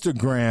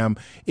Instagram.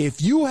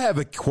 If you have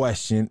a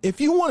question, if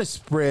you want to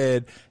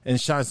spread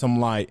and shine some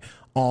light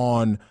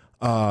on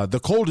the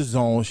Coldest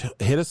Zone,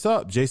 hit us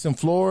up. Jason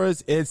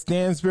Flores, Ed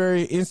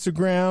Stansbury,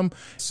 Instagram.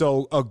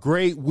 So a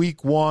great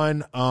week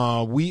 1.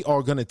 We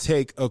are going to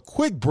take a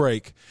quick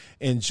break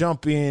and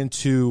jump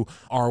into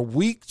our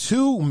week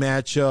 2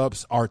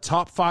 matchups, our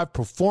top 5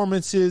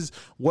 performances,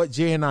 what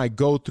Jay and I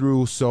go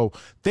through. So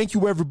thank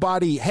you,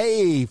 everybody.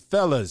 Hey,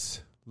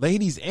 fellas.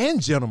 Ladies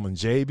and gentlemen,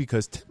 Jay,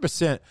 because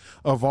 10%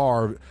 of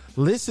our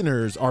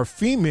listeners are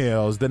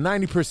females, the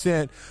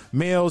 90%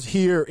 males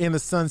here in the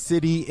Sun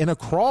City and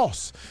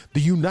across the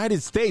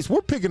United States.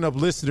 We're picking up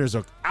listeners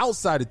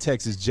outside of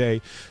Texas,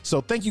 Jay. So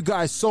thank you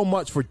guys so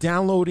much for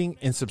downloading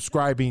and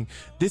subscribing.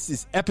 This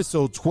is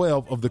episode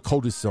 12 of the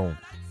Coldest Zone.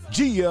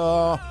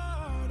 Gia.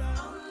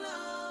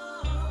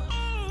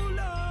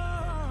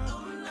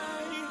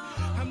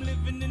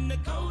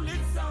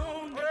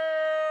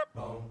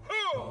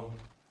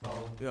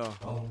 Yeah.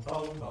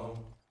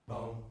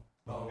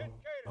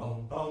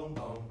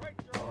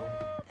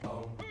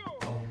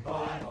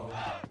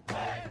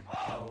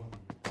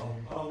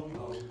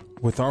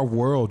 With our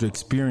world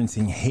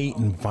experiencing hate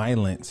and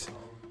violence,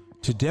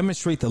 to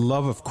demonstrate the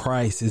love of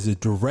Christ is a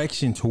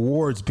direction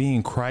towards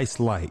being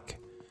Christ-like.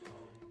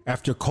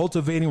 After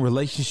cultivating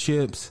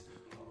relationships,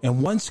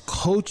 and once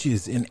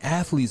coaches and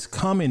athletes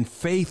come in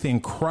faith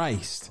in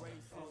Christ,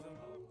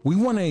 we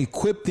want to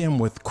equip them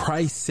with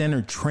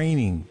Christ-centered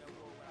training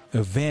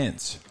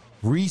events,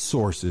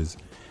 resources,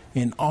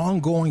 and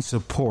ongoing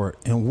support,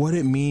 and what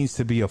it means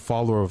to be a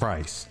follower of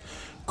Christ,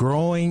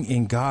 growing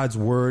in God's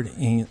word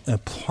and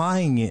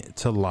applying it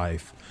to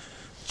life.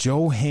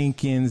 Joe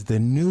Hankins, the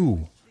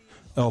new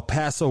El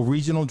Paso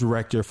Regional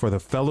Director for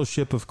the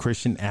Fellowship of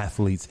Christian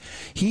Athletes,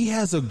 he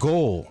has a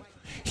goal.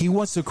 He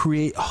wants to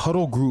create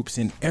huddle groups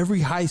in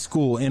every high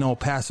school in El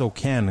Paso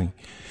County.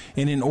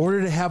 And in order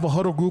to have a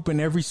huddle group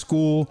in every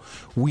school,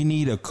 we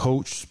need a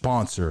coach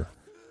sponsor.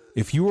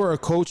 If you are a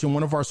coach in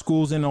one of our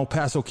schools in El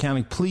Paso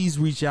County, please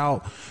reach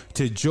out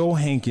to Joe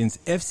Hankins,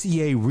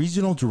 FCA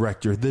Regional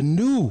Director, the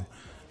new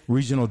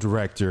Regional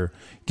Director.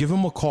 Give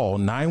him a call,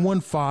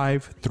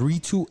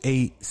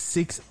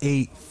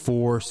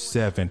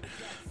 915-328-6847.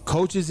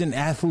 Coaches and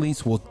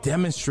athletes will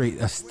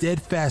demonstrate a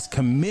steadfast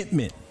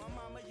commitment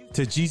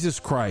to Jesus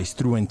Christ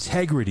through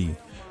integrity,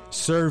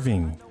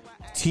 serving,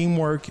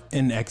 teamwork,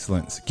 and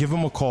excellence. Give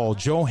him a call,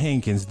 Joe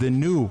Hankins, the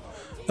new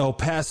El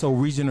Paso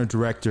Regional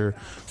Director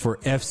for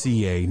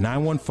FCA,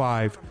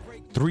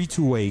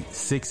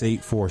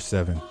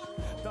 915-328-6847.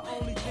 The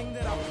only thing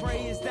that I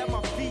pray is that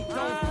my feet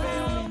don't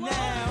fail me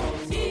now.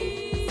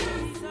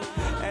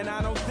 And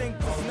I don't think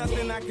there's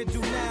nothing I could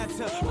do now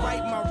to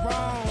right my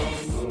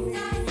wrongs.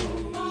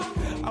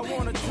 I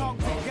want to talk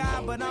to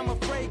God, but I'm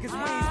afraid because we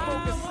ain't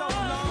spoken so long.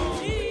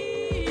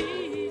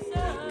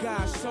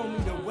 God, show me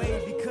the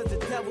way because the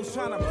devil's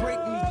trying to break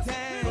me down.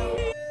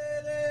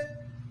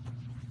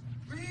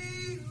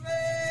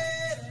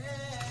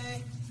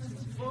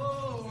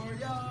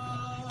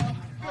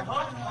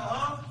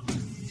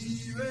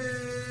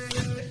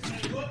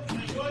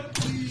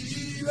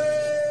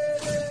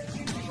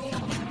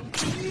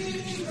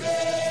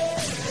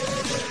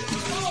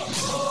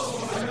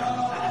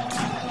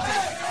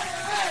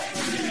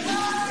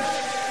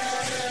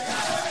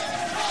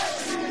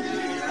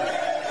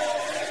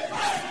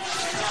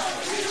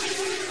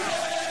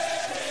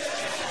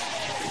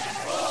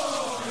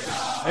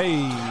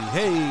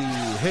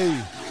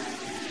 Hey.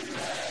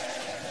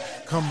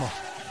 Come on.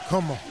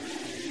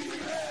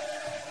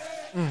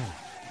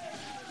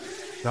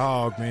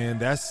 Dog, man,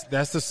 that's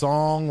the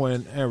song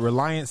when at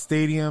Reliant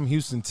Stadium,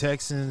 Houston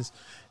Texans,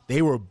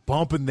 they were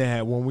bumping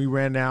that when we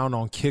ran down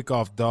on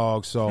kickoff,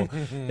 dog. So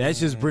that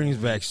just brings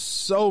back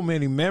so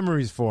many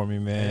memories for me,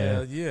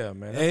 man. Yeah,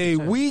 man. Hey,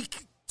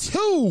 week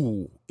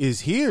 2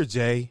 is here,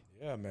 Jay.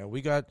 Yeah, man.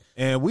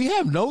 And we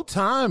have no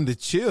time to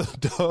chill,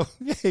 dog.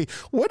 Hey,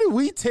 what did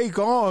we take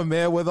on,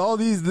 man, with all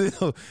these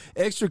little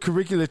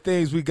extracurricular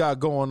things we got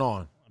going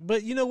on?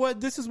 But you know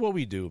what? This is what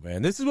we do,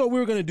 man. This is what we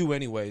were going to do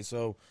anyway.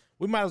 So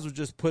we might as well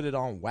just put it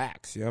on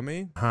wax. You know what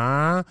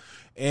I mean?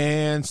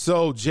 And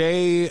so,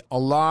 Jay, a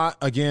lot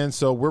again.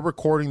 So we're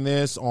recording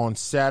this on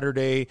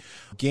Saturday.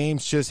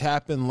 Games just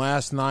happened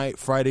last night,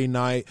 Friday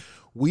night.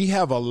 We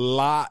have a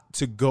lot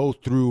to go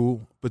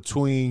through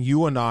between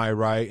you and I,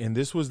 right? And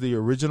this was the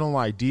original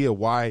idea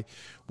why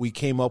we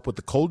came up with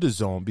the Coldest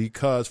Zone,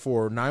 because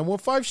for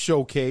 915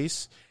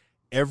 Showcase,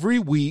 every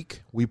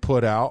week we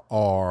put out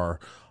our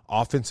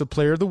Offensive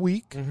Player of the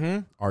Week,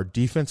 our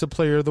Defensive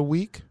Player of the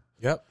Week,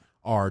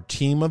 our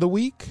Team of the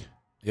Week,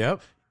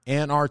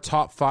 and our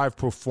top 5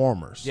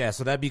 performers. Yeah,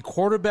 so that'd be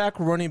quarterback,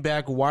 running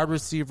back, wide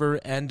receiver,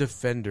 and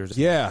defenders.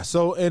 Yeah,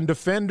 so and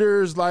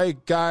defenders,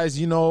 like, guys,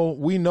 you know,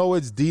 we know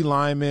it's D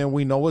linemen,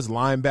 we know it's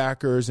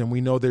linebackers, and we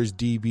know there's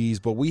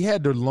DBs, but we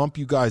had to lump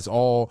you guys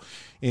all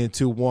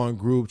into one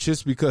group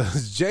just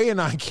because Jay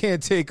and I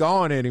can't take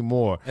on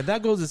anymore. And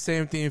that goes the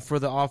same thing for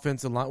the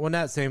offensive line. Well,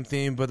 not same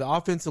thing, but the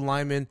offensive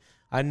linemen,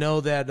 I know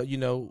that, you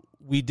know,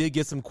 we did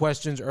get some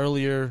questions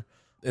earlier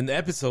in the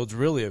episodes,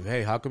 really, of,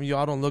 hey, how come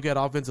y'all don't look at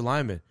offensive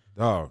linemen?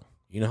 Dog.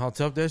 You know how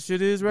tough that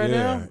shit is right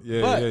now?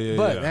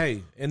 But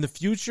hey, in the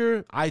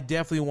future, I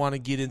definitely want to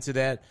get into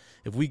that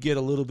if we get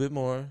a little bit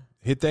more.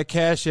 Hit that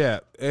Cash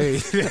App. Hey.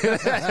 That's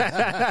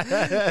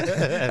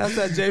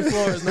that J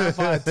Flores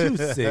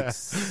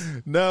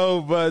 9526.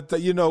 No,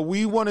 but, you know,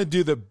 we want to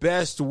do the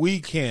best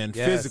we can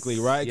physically,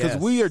 right? Because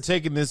we are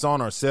taking this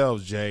on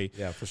ourselves, Jay.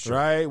 Yeah, for sure.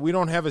 Right? We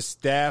don't have a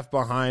staff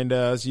behind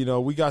us. You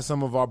know, we got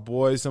some of our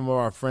boys, some of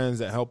our friends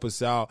that help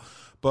us out.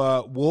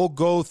 But we'll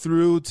go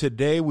through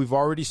today. We've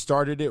already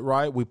started it,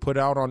 right? We put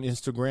out on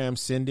Instagram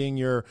sending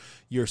your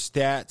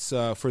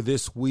stats for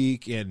this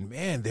week. And,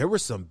 man, there were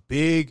some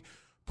big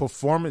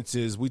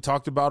performances. We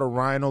talked about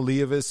Orion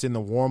Olivas in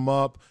the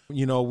warm-up.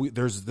 You know,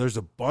 there's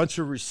a bunch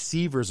of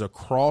receivers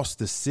across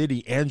the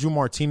city. Andrew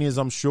Martinez,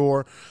 I'm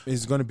sure,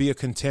 is going to be a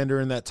contender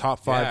in that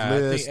top 5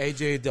 list. I think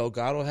AJ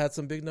Delgado had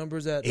some big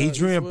numbers at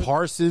Adrian Eastwood.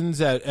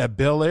 Parsons at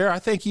Bel Air. I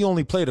think he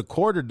only played a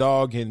quarter,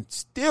 dog, and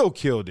still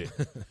killed it.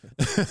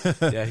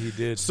 Yeah, he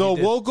did. So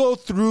we'll go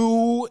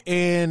through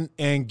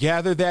and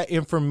gather that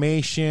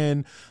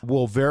information.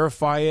 We'll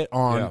verify it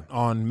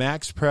on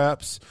Max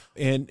Preps,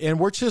 and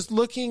we're just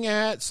looking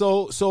at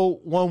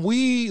so when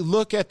we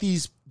look at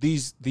these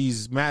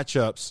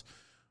matchups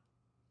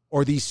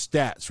or these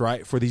stats,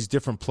 right, for these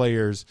different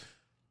players,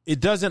 it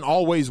doesn't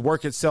always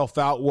work itself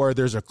out where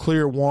there's a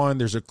clear 1,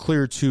 there's a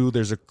clear 2,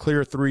 there's a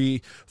clear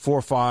 3,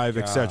 4, 5,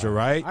 etc.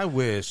 Right? I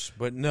wish,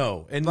 but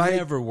no, it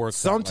never works.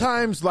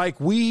 Sometimes, like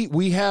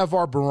we have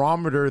our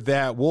barometer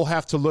that we'll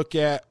have to look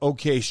at.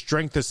 Okay,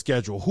 strength of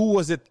schedule. Who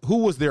was it? Who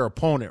was their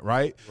opponent?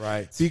 Right.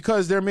 Right.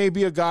 Because there may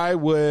be a guy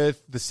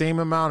with the same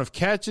amount of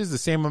catches, the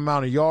same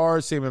amount of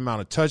yards, same amount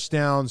of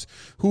touchdowns.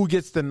 Who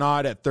gets the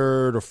nod at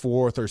 3rd or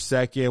 4th or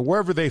 2nd,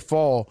 wherever they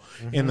fall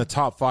in the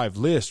top 5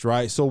 list.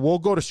 Right. So we'll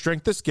go to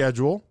strength of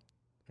schedule,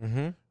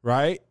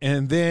 right?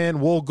 And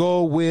then we'll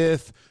go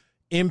with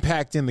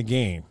impact in the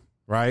game,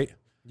 right?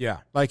 Yeah.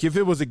 Like if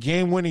it was a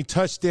game-winning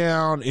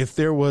touchdown, if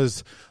there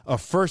was a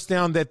first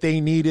down that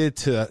they needed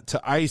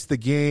to ice the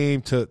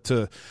game,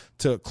 to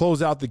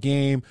close out the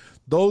game,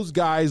 those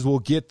guys will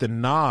get the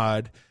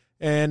nod.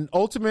 And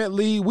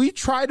ultimately, we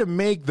try to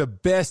make the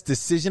best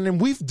decision,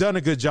 and we've done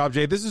a good job,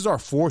 Jay. This is our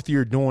 4th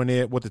year doing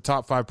it with the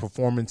top 5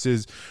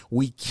 performances.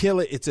 We kill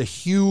it. It's a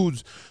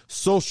huge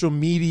social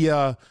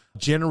media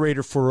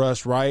generator for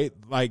us, right?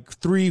 Like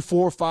 300,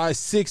 400, 500,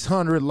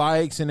 600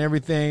 likes and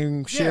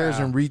everything, shares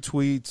and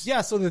retweets.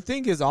 Yeah, so the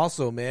thing is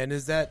also, man,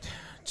 is that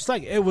just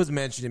like Ed was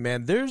mentioning,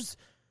 man,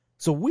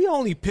 so we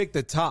only picked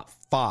the top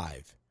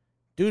 5.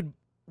 Dude,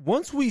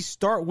 once we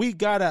start, we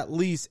got at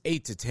least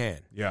 8 to 10.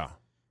 Yeah.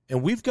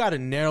 And we've got to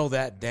narrow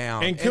that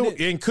down.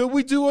 And could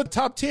we do a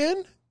top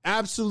 10?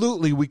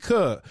 Absolutely, we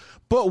could.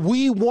 But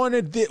we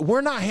wanted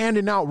we're not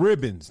handing out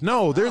ribbons.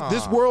 No,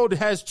 this world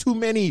has too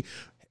many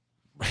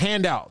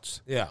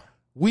handouts. Yeah.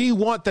 We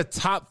want the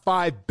top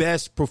 5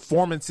 best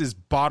performances,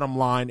 bottom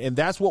line, and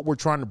that's what we're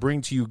trying to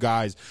bring to you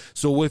guys.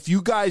 So if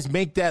you guys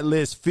make that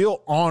list,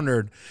 feel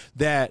honored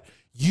that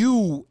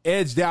you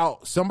edged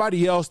out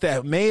somebody else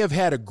that may have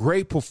had a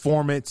great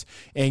performance,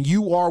 and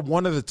you are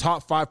one of the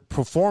top 5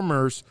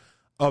 performers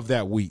of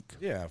that week.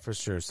 Yeah, for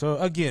sure. So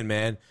again,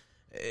 man,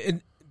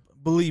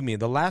 believe me,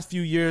 the last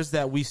few years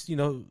that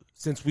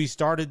since we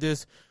started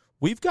this,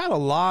 we've got a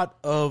lot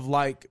of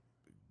like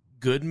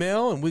good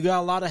mail, and we got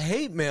a lot of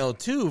hate mail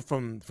too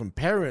from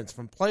parents,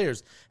 from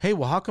players. Hey,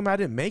 well, how come I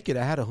didn't make it?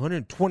 I had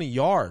 120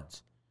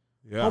 yards.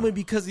 Yeah. Only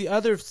because the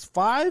other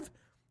 5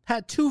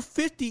 had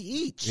 250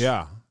 each.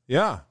 Yeah.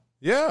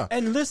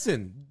 And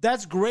listen,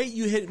 that's great.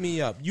 You hit me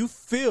up.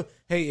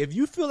 If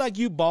you feel like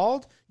you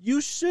balled,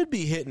 you should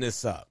be hitting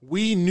us up.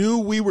 We knew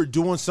we were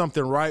doing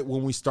something right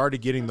when we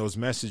started getting those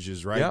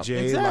messages, right, yep,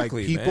 Jay?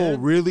 exactly, like people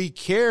really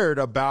cared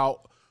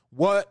about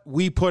what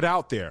we put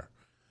out there.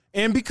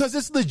 And because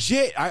it's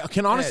legit, I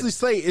can honestly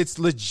say it's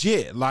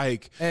legit.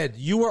 Like, Ed,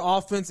 you were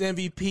offense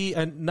MVP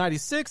in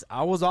 96.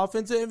 I was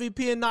offensive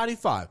MVP in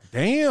 95.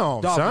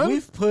 Damn, Dog, son. we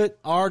put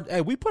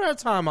our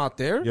time out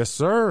there. Yes,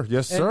 sir.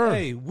 Yes, sir. And,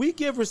 hey, we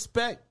give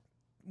respect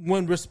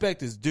when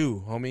respect is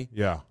due, homie.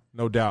 Yeah,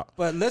 no doubt.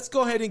 But let's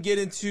go ahead and get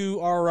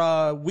into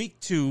our week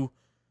 2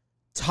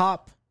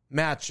 top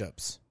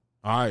matchups.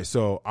 All right,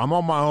 so I'm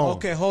on my own.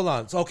 Okay, hold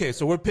on. So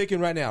we're picking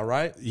right now,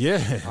 right?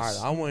 Yes. All right,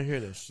 I want to hear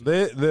this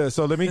shit.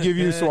 So let me give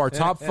you our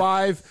top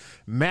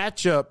 5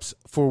 matchups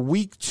for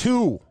week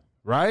 2,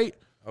 right?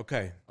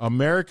 Okay.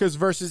 Americas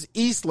versus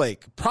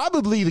Eastlake.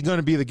 Probably going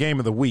to be the game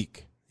of the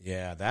week.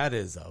 Yeah, that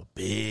is a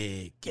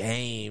big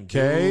game,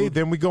 Okay, dude.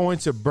 then we go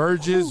into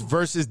Burgess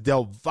versus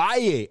Del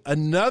Valle.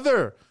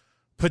 Another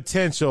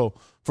potential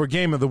for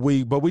game of the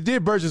week. But we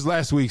did Burgess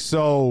last week,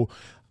 so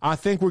I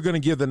think we're going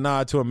to give the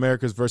nod to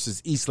Americas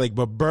versus Eastlake.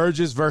 But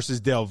Burgess versus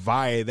Del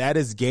Valle, that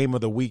is game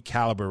of the week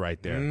caliber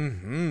right there.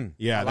 Mm-hmm.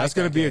 Yeah, that's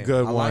going to be a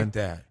good one. I like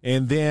that.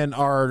 And then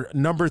our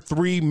number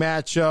 3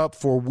 matchup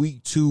for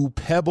week 2,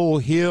 Pebble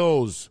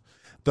Hills.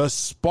 The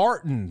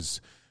Spartans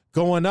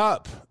going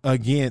up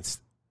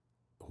against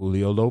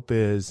Julio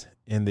Lopez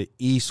and the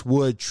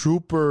Eastwood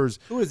Troopers.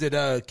 Who is it?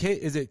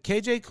 Is it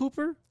KJ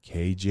Cooper?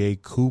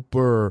 KJ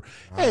Cooper.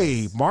 Nice.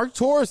 Hey, Mark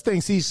Torres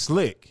thinks he's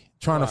slick.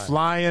 Trying to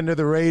fly under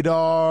the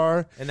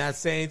radar. And not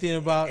say anything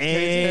about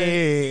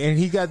KJ. And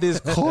he got this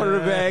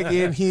quarterback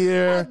in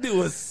here. That dude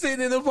was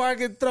sitting in the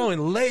park and throwing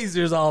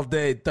lasers all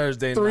day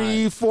Thursday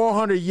night.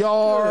 400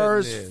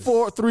 yards,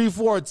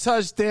 4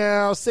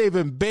 touchdowns,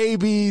 saving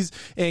babies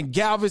in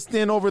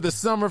Galveston over the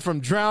summer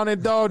from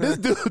drowning. Dog, this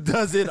dude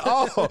does it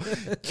all.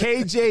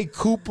 KJ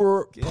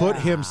Cooper put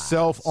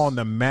himself on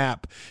the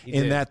map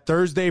in that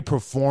Thursday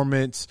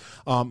performance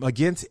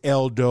against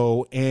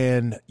Eldo.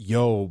 And,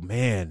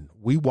 man,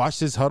 we watched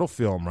his huddle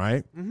film,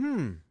 right?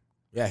 Mm-hmm.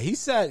 Yeah, he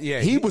said,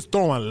 he was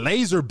throwing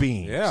laser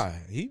beams. Yeah,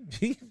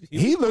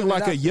 he looked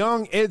like a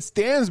young Ed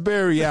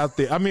Stansberry out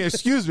there. I mean,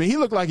 excuse me, he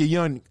looked like a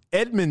young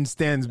Edmund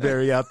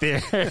Stansberry out there.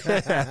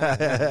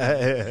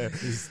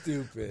 He's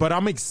stupid. But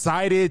I'm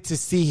excited to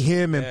see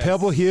him in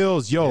Pebble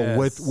Hills.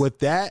 With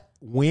that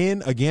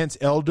win against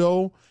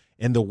Eldo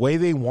and the way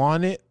they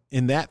won it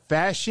in that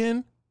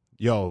fashion,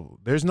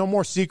 there's no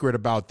more secret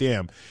about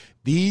them.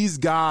 These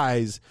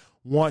guys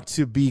want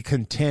to be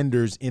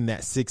contenders in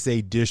that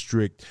 6A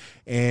district,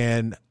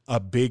 and a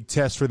big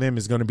test for them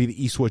is going to be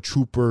the Eastwood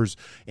Troopers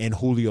and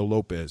Julio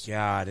Lopez.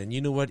 God, and you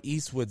know what?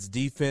 Eastwood's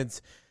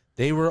defense,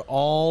 they were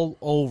all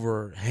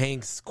over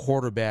Hank's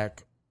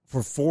quarterback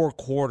for 4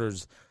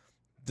 quarters.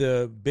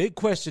 the big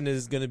question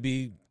is going to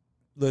be,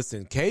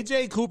 listen,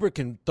 KJ Cooper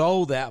can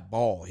throw that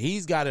ball.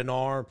 He's got an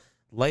arm,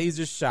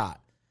 laser shot.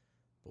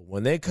 But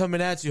when they're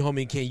coming at you,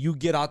 homie, can you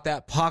get out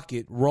that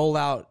pocket, roll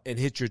out, and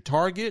hit your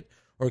target?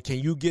 Or can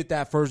you get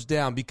that first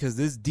down? Because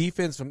this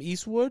defense from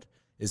Eastwood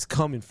is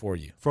coming for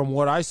you. From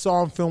what I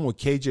saw in film with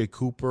KJ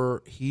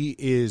Cooper, he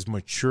is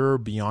mature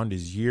beyond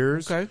his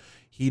years. Okay.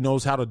 He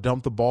knows how to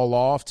dump the ball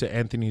off to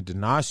Anthony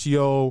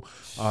Donacio.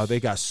 They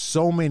got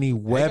so many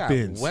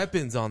weapons. They got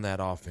weapons on that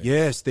offense.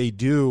 Yes, they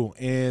do.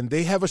 And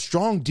they have a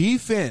strong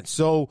defense.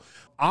 So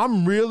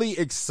I'm really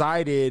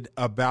excited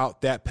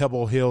about that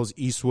Pebble Hills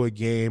Eastwood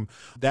game.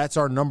 That's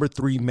our number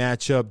 3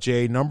 matchup,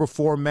 Jay. Number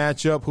 4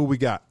 matchup, who we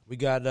got? We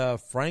got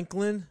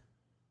Franklin.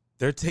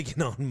 They're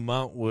taking on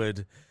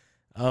Montwood.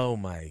 Oh,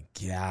 my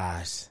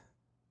gosh.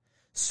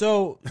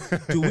 So,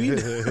 do we...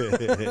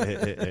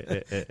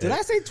 Did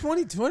I say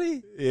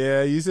 2020?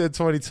 Yeah, you said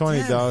 2020,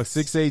 Damn dog. it.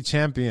 6A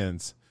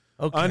champions.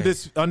 Okay.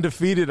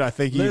 Undefeated, I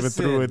think you even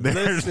threw it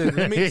there. Listen,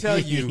 let me tell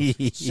you,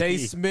 Shay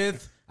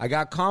Smith, I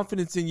got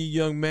confidence in you,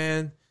 young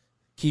man.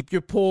 Keep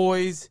your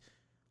poise.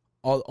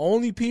 The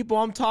only people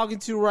I'm talking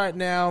to right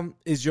now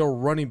is your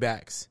running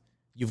backs.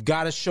 You've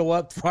got to show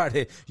up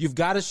Friday. You've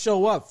got to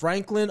show up.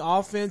 Franklin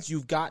offense,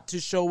 you've got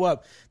to show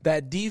up.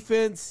 That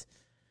defense,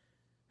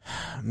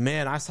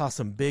 man, I saw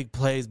some big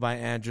plays by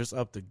Andrews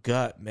up the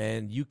gut,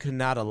 man. You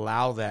cannot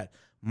allow that.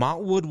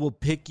 Montwood will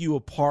pick you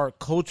apart.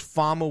 Coach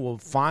Fama will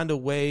find a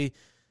way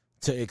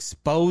to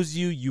expose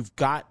you. You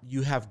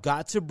have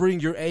got to bring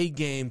your A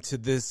game to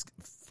this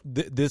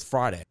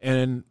Friday.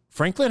 And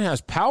Franklin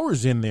has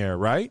Powers in there,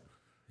 right?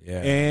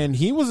 Yeah. And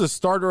he was a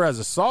starter as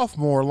a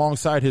sophomore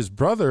alongside his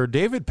brother,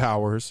 David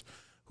Powers,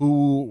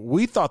 who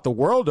we thought the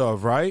world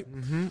of, right?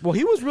 Mm-hmm. Well,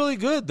 he was really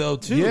good, though,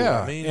 too.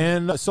 Yeah. I mean,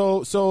 and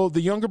so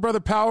the younger brother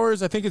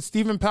Powers, I think it's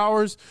Stephen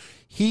Powers,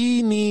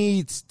 he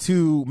needs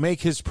to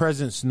make his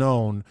presence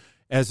known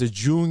as a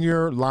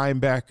junior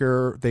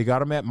linebacker. They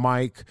got him at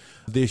Mike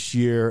this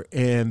year,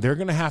 and they're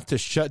going to have to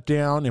shut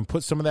down and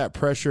put some of that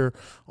pressure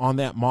on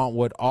that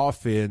Montwood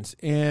offense.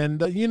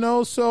 And,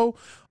 so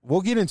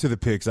we'll get into the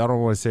picks. I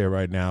don't want to say it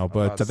right now,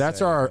 but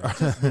that's our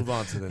move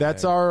on to the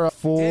that's next. our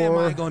 4 Damn,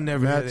 I ain't gonna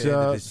never hear the end of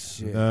matchup. this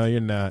shit. No,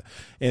 you're not.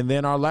 And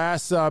then our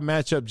last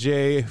matchup,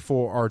 Jay,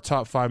 for our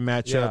top 5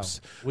 matchups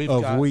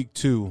of week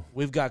 2.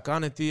 We've got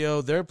Gon and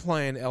Theo. They're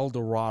playing El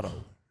Dorado.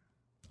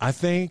 I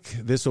think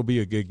this will be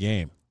a good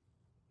game.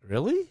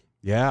 Really?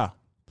 Yeah.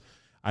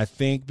 I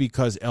think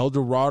because El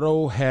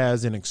Dorado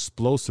has an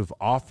explosive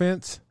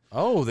offense.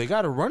 Oh, they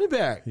got a running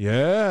back.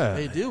 Yeah.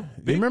 They do. You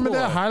Big remember boy.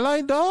 that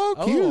highlight, dog?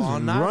 Oh, He was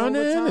on 9 running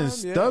overtime, and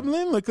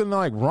stumbling, looking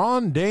like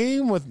Ron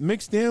Dame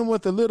mixed in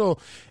with a little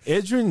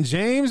Edgerrin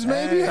James,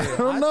 maybe. Hey, I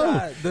don't I know.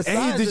 thought the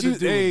size Did of you the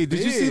dude did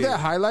you see big. that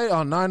highlight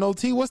on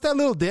 9OT? What's that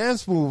little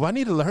dance move? I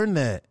need to learn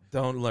that.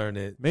 Don't learn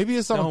it. Maybe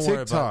it's on Don't worry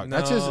TikTok.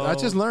 about- I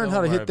just learned don't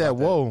how to worry hit that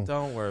about whoa.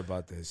 Don't worry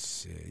about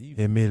this shit. You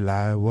Hit me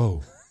like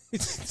whoa.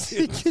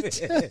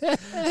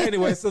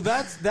 Anyway, so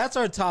that's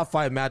our top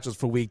 5 matchups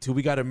for week 2.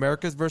 We got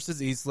Americas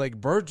versus Eastlake,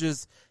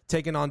 Burgess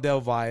taking on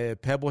Del Valle,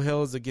 Pebble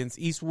Hills against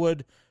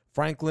Eastwood,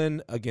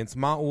 Franklin against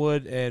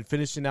Montwood, and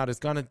finishing out is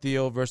Gon and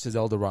Theo versus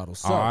El Dorado.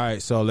 So, All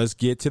right, so let's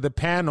get to the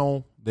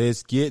panel.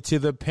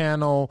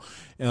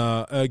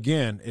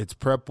 Again, it's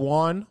Prep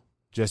 1,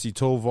 Jesse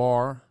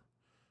Tovar,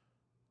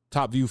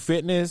 Top View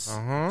Fitness,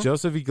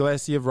 Joseph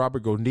Iglesias,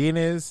 Robert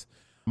Godinez,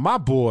 my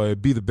boy,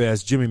 Be the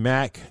Best, Jimmy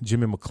Mack,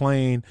 Jimmy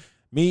McClain,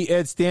 me,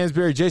 Ed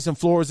Stansberry, Jason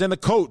Flores, and the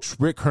coach,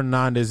 Rick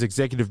Hernandez,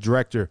 Executive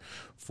Director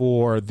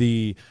for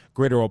the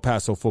Greater El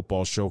Paso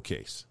Football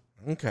Showcase.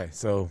 okay,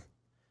 so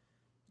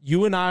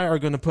you and I are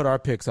going to put our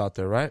picks out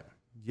there, right?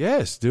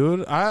 Yes,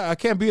 dude. I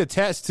can't be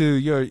attached to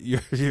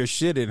your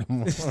shit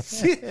anymore.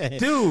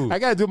 Dude, I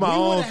got to do my we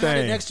own would've had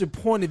an thing. extra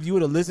point if you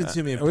would have listened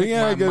to me and We picked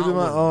gotta go do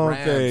my Montwood own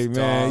Rams, thing,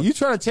 man. dog. You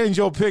trying to change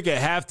your pick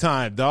at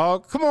halftime,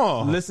 dog? Come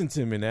on. Listen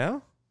to me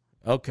now.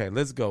 Okay,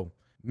 let's go.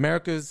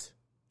 America's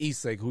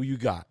Eastlake, who you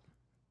got?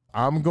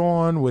 I'm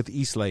going with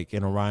Eastlake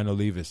and Orion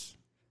Olivas.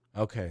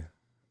 Okay.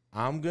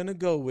 I'm going to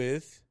go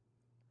with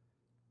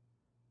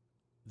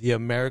the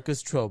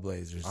America's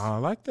Trailblazers. I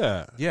like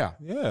that. Yeah.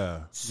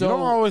 Yeah. So- you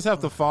don't always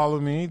have to follow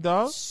me,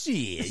 dog.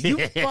 Shit. You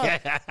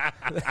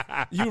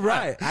You're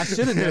right. I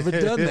should have never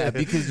done that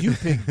because you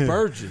picked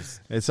Burgess.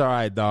 It's all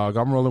right, dog.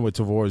 I'm rolling with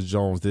Tavares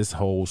Jones this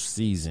whole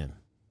season.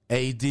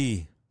 AD,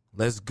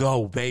 let's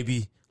go,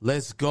 baby.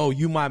 Let's go.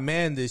 You my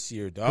man this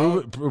year,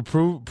 dog.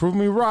 Prove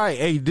me right,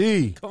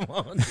 AD. Come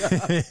on,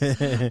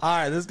 dog. All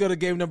right, let's go to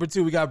game number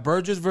 2. We got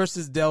Burgess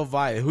versus Del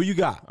Valle. Who you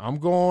got? I'm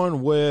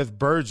going with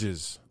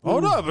Burgess.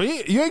 Hold up.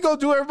 You ain't going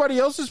to do everybody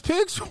else's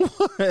picks?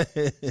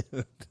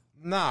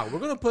 Nah, we're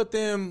going to put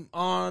them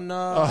on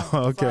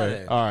Okay.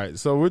 Friday. All right.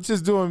 So we're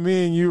just doing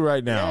me and you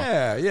right now.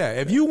 Yeah.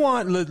 If you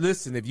want,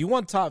 listen, if you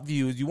want top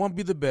views, you want to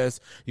be the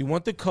best, you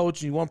want the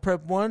coach, and you want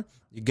Prep 1,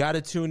 you got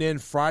to tune in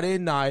Friday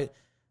night.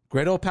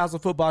 Great El Paso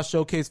Football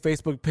Showcase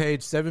Facebook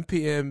page, 7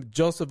 p.m.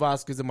 Joseph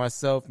Vasquez and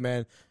myself,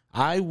 man.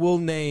 I will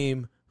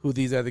name who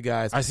these other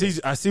guys. I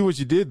see what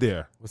you did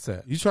there. What's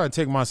that? You trying to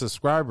take my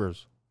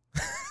subscribers.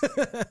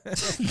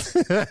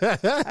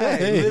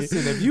 Hey,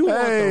 listen, if you want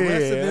the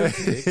rest of them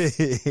picks,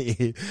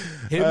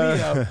 hit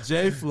me up,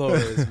 Jay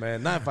Flores,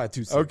 man.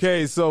 952.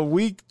 Okay, so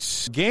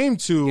game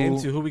two. Game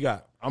 2, who we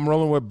got? I'm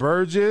rolling with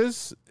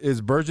Burgess. Is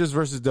Burgess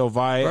versus Del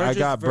Valle. I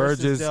got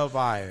Burgess. Del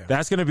Valle.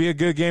 That's going to be a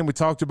good game. We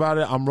talked about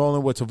it. I'm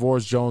rolling with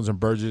Tavares Jones and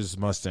Burgess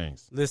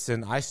Mustangs.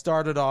 Listen, I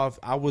started off,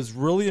 I was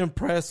really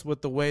impressed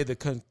with the way the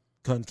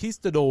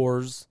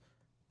Conquistadors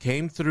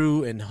came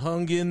through and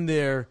hung in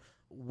there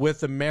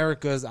with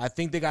Americas. I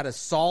think they got a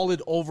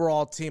solid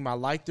overall team. I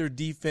like their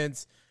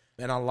defense,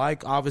 and I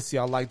like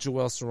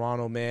Joel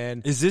Serrano,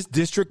 man. Is this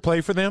district play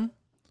for them?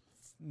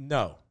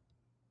 No.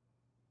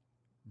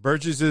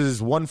 Burgess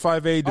is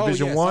 1-5A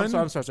Division 1.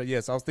 I'm sorry.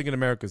 Yes, I was thinking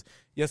Americas.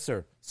 Yes,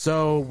 sir.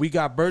 So we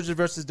got Burgess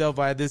versus Del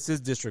Valle. This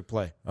is district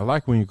play. I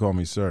like when you call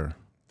me sir.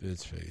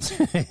 Bitch face.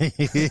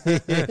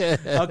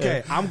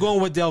 Okay, I'm going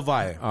with Del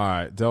Valle. All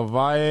right, Del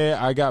Valle.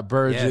 I got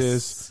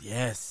Burgess.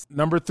 Yes.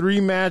 Number 3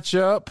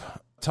 matchup.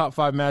 Top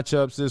 5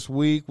 matchups this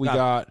week. We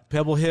got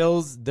Pebble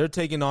Hills. They're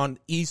taking on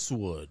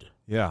Eastwood.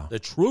 Yeah. The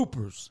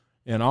Troopers.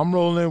 And I'm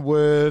rolling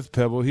with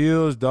Pebble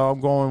Hills. Dog,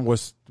 I'm going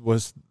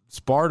with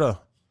Sparta.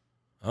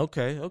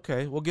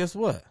 Okay. Well, guess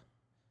what?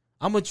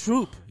 I'm a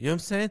troop. You know what I'm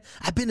saying?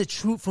 I've been a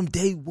troop from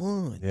day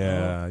one.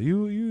 Yeah,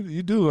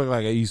 you do look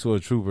like an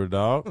Eastwood trooper,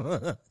 dog.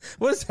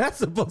 What is that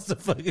supposed to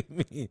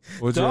fucking mean?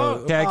 With Dog?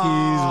 your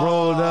khakis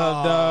rolled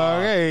up,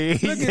 dog. Hey,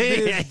 Look at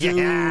this dude,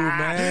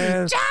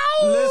 man.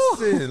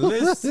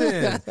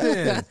 Listen.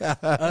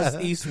 Us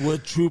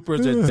Eastwood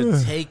troopers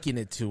are taking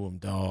it to him,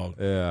 dog.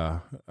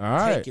 Yeah. All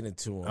right. Taking it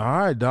to him. All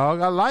right,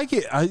 dog. I like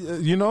it.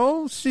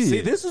 Shit.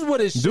 See, this is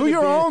what it should do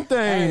your own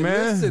thing, hey,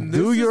 man. Listen,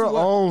 do your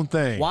own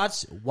thing.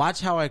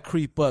 Watch how I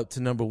creep up to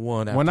number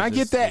 1. When I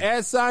get that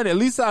ad sign, at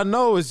least I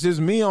know it's just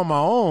me on my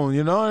own.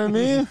 You know what I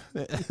mean?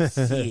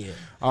 Yeah.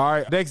 All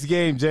right. Next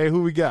game, Jay.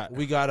 Who we got?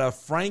 We got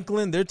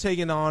Franklin. They're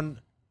taking on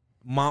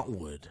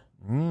Montwood.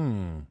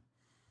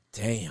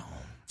 Damn.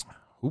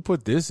 Who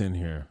put this in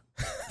here?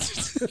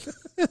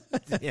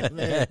 Yeah,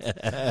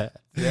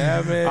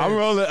 man. I'm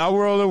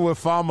rolling with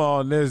Fama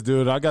on this,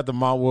 dude. I got the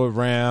Montwood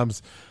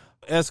Rams.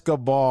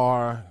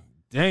 Escobar.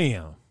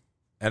 Damn.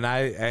 And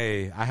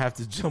I have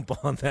to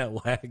jump on that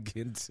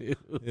wagon too.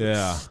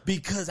 Yeah.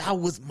 Because I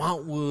was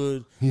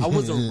Montwood. I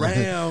was a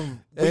Ram.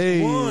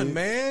 Week 1,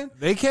 man.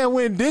 They can't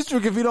win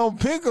district if you don't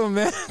pick them,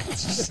 man.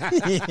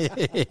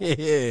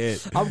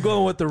 I'm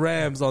going with the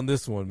Rams on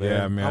this one, man.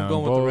 Yeah, man. I'm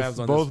going with the Rams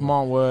on this one. Both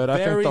Montwood.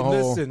 I think the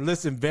whole...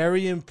 Listen,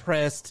 very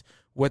impressed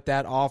with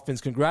that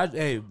offense.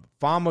 Hey,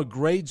 Fama,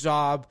 great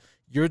job.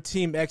 Your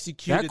team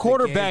executed. That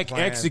quarterback the game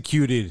plan.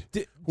 executed.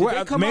 Did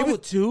they come out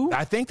with 2?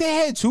 I think they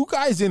had 2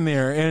 guys in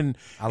there, and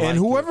like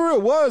whoever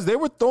it was, they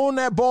were throwing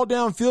that ball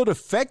downfield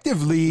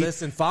effectively.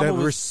 Listen, the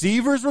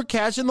receivers were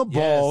catching the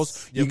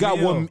balls. You got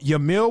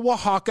Yamil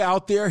Oaxaca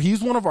out there.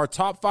 He's one of our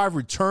top 5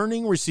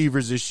 returning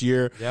receivers this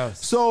year.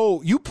 Yes.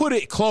 So you put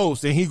it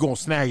close, and he's gonna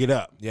snag it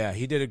up. Yeah,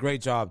 he did a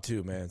great job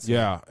too, man. So.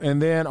 Yeah,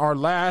 and then our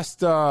last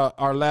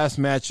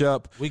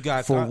matchup we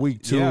got for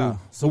week 2. Yeah.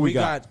 So we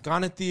got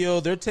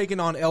Ganethio. They're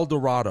taking on El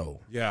Dorado.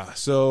 Yeah.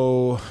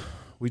 So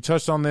we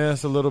touched on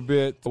this a little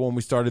bit when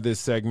we started this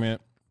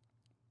segment.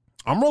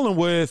 I'm rolling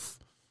with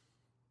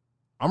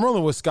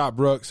Scott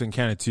Brooks and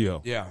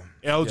Canutillo. Yeah.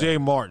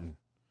 LJ Martin.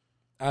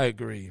 I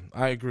agree.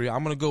 I'm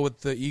going to go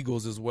with the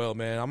Eagles as well,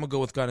 man. I'm going to go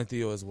with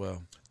Ganethio as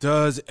well.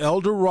 Does El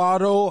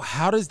Dorado,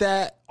 how does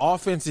that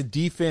offense and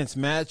defense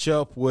match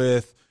up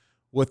with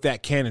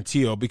that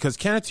Canutillo? Because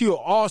Canutillo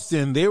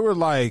Austin, they were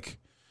like,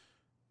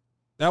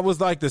 that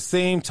was like the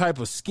same type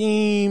of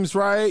schemes,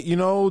 right? You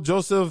know,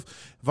 Joseph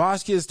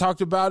Vasquez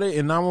talked about it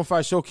in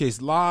 915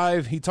 Showcase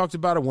Live. He talked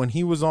about it when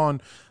he was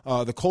on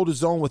the Coldest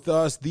Zone with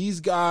us.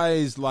 These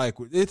guys,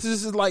 this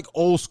is like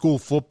old school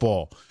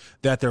football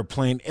that they're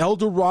playing. El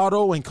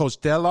Dorado and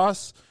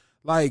Costelas,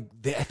 I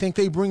think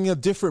they bring a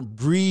different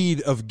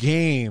breed of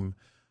game,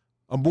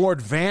 a more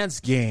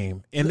advanced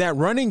game. And that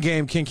running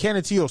game, can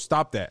Canutillo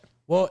stop that?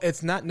 Well,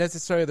 it's not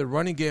necessarily the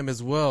running game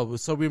as well.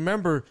 So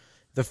remember,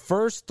 the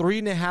first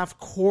 3.5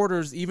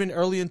 quarters, even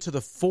early into the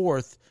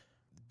 4th,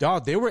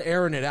 dog, they were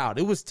airing it out.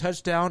 It was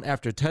touchdown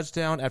after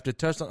touchdown after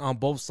touchdown on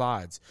both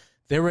sides.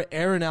 They were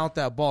airing out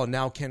that ball.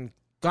 Now, can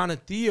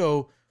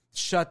Ganethio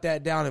shut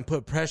that down and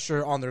put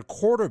pressure on their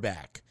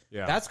quarterback?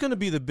 Yeah. That's going to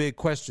be the big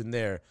question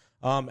there.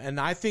 And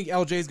I think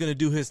LJ is going to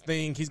do his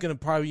thing. He's going to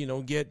probably,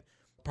 get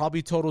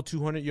total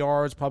 200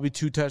 yards, probably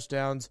 2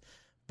 touchdowns.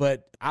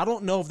 But I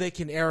don't know if they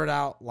can air it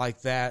out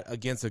like that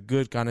against a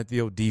good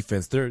Ganethio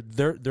defense. Their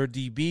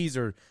DBs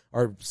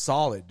are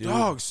solid, dude.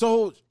 Dog,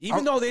 so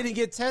even though they didn't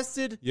get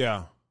tested,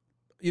 yeah,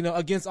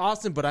 against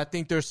Austin, but I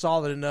think they're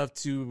solid enough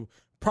to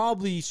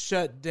probably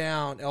shut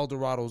down El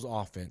Dorado's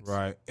offense.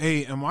 Right.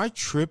 Hey, am I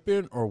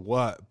tripping or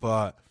what?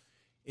 But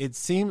it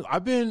seems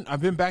I've been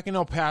back in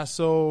El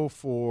Paso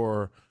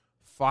for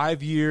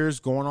 5 years,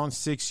 going on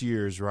 6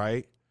 years,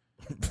 right?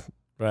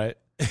 Right.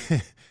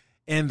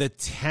 And the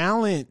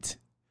talent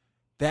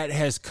that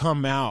has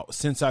come out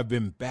since I've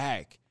been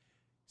back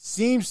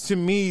seems to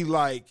me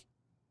like,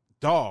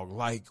 dog,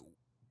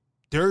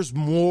 there's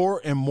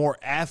more and more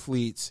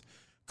athletes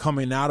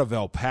coming out of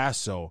El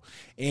Paso.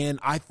 And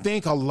I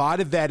think a lot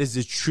of that is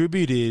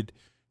attributed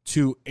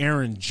to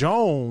Aaron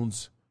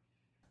Jones,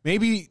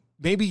 maybe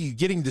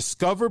getting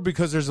discovered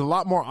because there's a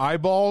lot more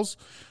eyeballs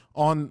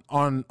on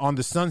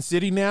the Sun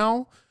City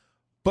now.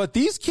 But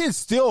these kids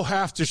still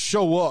have to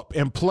show up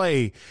and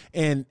play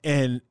and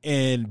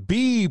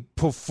be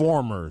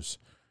performers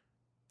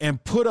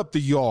and put up the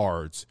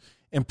yards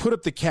and put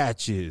up the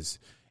catches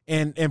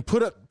and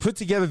put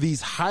together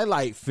these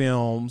highlight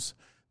films,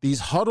 these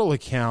huddle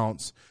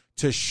accounts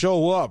to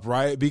show up,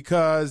 right?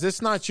 Because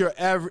it's not your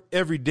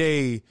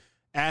everyday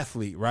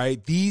athlete,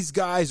 right? These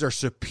guys are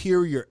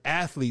superior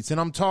athletes. And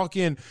I'm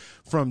talking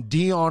from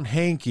Deion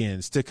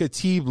Hankins to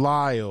Khatib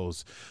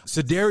Lyles,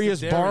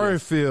 Cedarius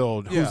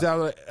Barfield, who's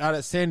out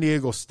at San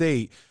Diego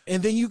State.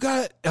 And then you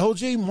got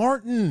LJ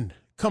Martin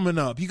coming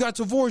up. You got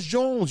Tavoris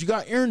Jones. You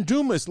got Aaron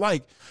Dumas.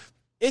 Like,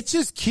 it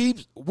just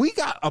keeps, we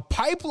got a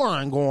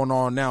pipeline going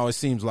on now, it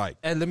seems like.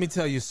 And let me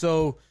tell you,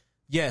 so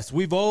yes,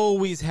 we've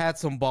always had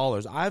some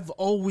ballers. I've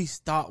always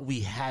thought we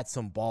had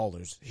some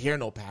ballers here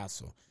in El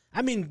Paso.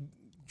 I mean,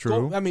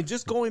 True.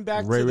 Just going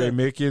back Ray to Ray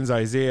Mickens,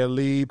 Isaiah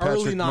Lee,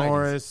 Patrick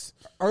Norris.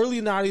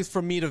 Early 90s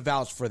for me to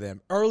vouch for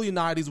them. Early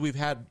 90s we've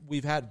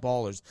had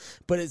ballers.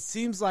 But it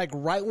seems like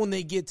right when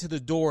they get to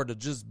the door to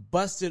just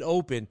bust it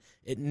open,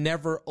 it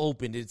never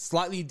opened. It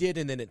slightly did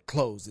and then it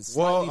closed. It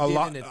slightly did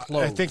and it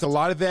closed. I think a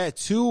lot of that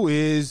too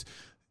is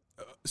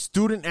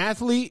student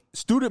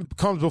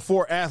comes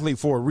before athlete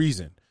for a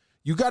reason.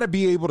 You got to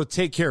be able to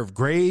take care of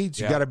grades.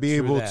 You got to be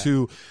able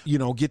to,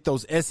 get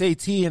those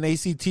SAT and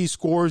ACT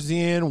scores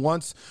in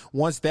once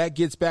that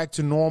gets back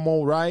to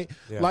normal, right?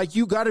 Yeah. Like,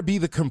 you got to be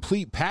the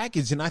complete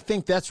package. And I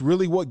think that's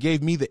really what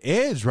gave me the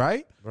edge,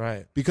 right?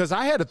 Right. Because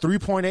I had a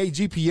 3.8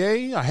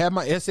 GPA. I had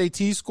my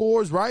SAT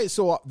scores, right?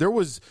 So there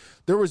was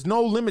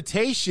no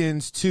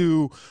limitations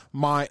to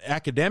my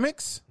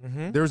academics.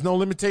 Mm-hmm. There was no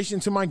limitation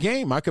to my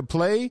game. I could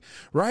play,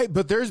 right?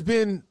 But there's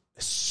been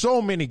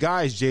so many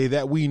guys, Jay,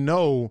 that we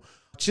know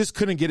just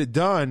couldn't get it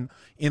done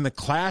in the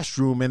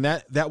classroom, and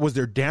that was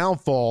their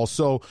downfall.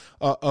 So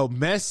a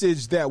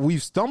message that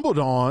we've stumbled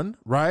on,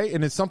 right,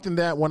 and it's something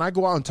that when I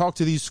go out and talk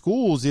to these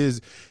schools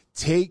is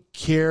take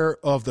care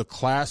of the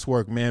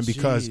classwork, man,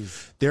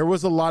 because there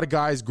was a lot of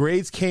guys,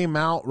 grades came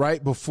out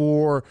right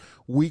before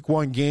week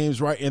 1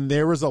 games, right, and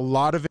there was a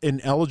lot of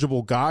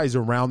ineligible guys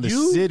around the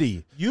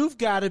city. You've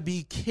got to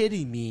be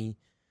kidding me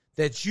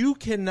that you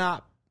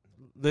cannot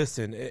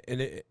listen,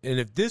 and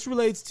if this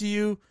relates to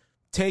you,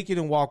 take it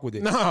and walk with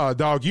it. Nah,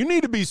 dog, you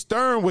need to be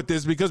stern with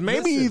this because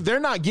maybe they're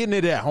not getting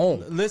it at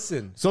home.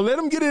 Listen. So let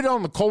them get it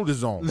on the colder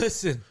zone.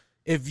 Listen,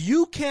 if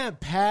you can't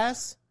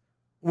pass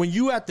when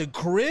you at the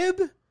crib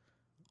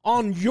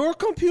on your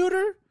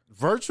computer,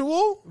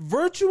 virtual,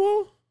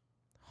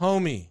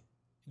 homie,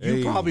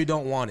 you probably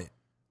don't want it.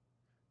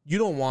 You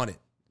don't want it.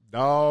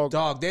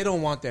 Dog, they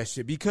don't want that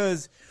shit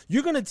because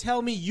you're going to tell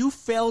me you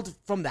failed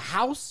from the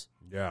house?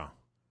 Yeah.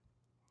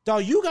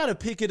 Dog, you got to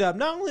pick it up.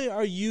 Not only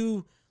are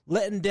you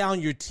letting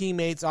down your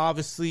teammates,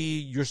 obviously,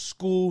 your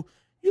school,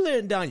 you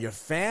letting down your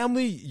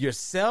family,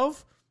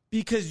 yourself,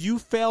 because you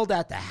failed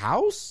at the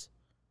house?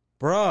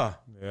 Bruh.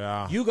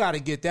 Yeah. You got to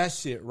get that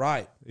shit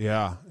right.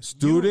 Yeah.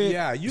 You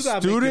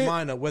got to make your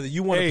mind up whether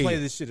you want to play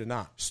this shit or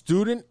not.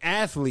 Student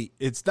athlete.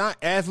 It's not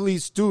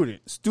athlete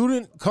student.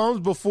 Student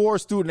comes before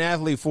student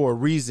athlete for a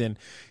reason.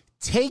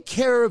 Take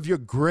care of your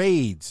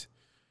grades.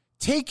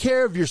 Take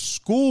care of your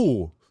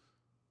school.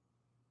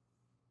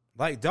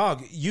 Like,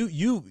 dog,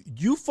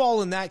 you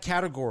fall in that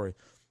category.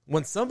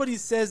 When somebody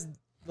says,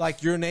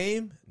 like, your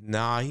name,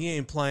 nah, he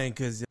ain't playing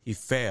because he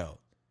failed.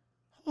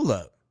 Hold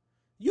up.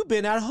 You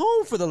been at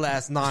home for the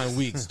last 9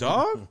 weeks,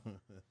 dog.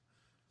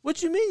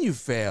 What you mean you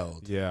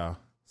failed? Yeah.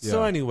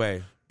 So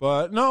anyway.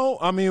 But no,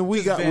 I mean,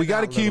 we got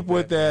to keep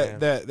with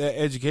that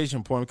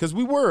education point because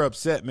we were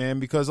upset, man,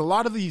 because a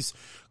lot of these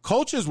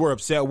coaches were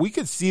upset. We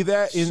could see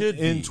that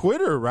in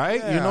Twitter, right?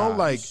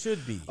 Yeah,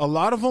 should be. A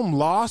lot of them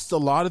lost a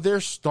lot of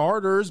their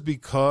starters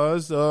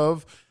because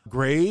of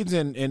grades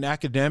and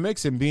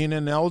academics and being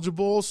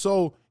ineligible.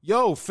 So,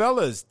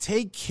 fellas,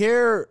 take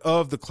care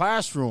of the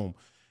classroom.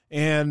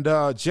 And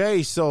Jay,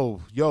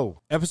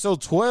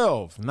 episode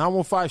 12,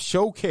 915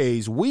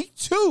 Showcase, week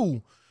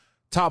 2.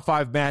 Top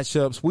 5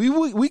 matchups.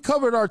 We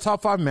covered our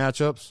top 5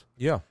 matchups.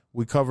 Yeah.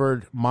 We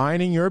covered mine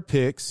and your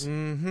picks.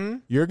 Mm-hmm.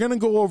 You're going to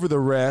go over the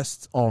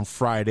rest on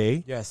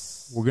Friday.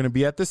 Yes. We're going to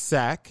be at the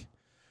SAC.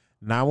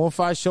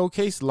 915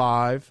 Showcase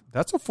Live.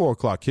 That's a 4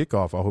 o'clock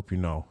kickoff, I hope you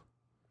know.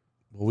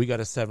 Well, we got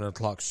a 7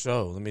 o'clock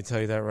show. Let me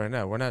tell you that right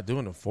now. We're not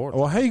doing a 4 o'clock.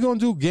 Well, how you going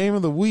to do Game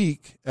of the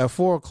Week at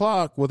 4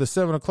 o'clock with a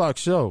 7 o'clock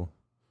show?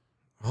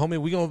 Homie,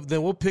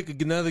 we'll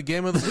pick another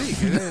game of the week.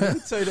 Let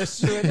me tell you that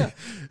shit right now.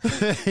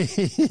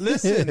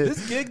 Listen,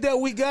 this gig that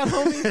we got,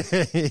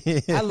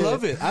 homie, I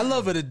love it. I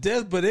love it to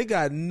death, but it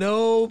got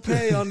no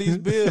pay on these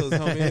bills,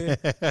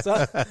 homie.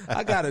 So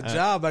I got a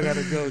job I got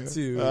to go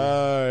to. All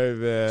right,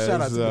 man.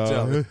 Shout out to the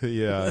job.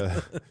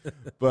 Yeah.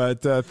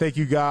 But thank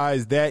you,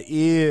 guys. That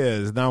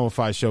is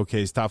 915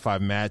 Showcase Top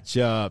 5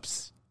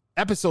 Matchups,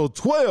 episode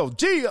 12.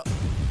 G.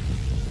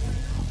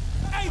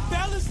 Hey,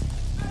 fellas,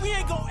 we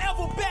ain't gonna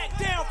ever back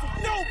down from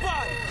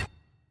nobody.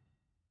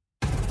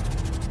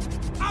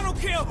 I don't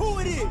care who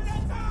it is.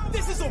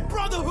 This is a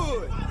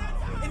brotherhood.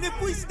 And if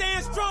we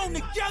stand strong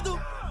together,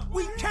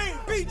 we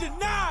can't be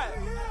denied.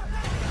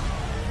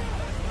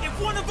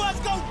 If one of us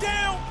go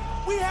down,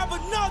 we have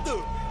another,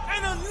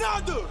 and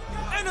another,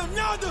 and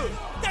another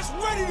that's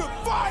ready to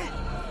fight.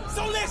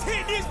 So let's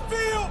hit this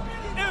field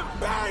and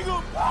bang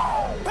them,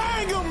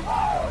 bang them,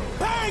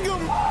 bang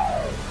them.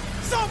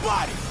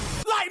 Somebody,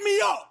 light me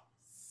up.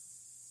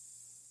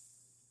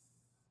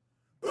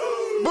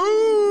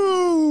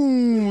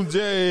 Boom,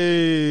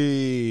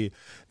 Jay.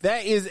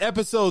 That is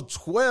episode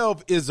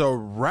 12 is a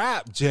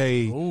wrap,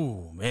 Jay.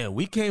 Oh, man,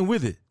 we came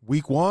with it.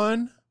 Week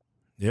 1,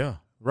 Yeah.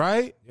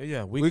 right?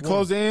 Yeah. We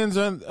closed ends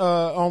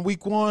on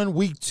week 1.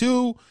 Week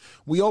 2,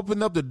 we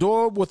opened up the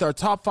door with our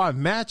top 5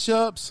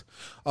 matchups.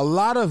 A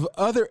lot of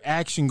other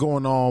action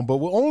going on, but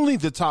only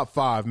the top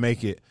 5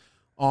 make it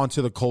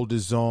onto the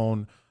coldest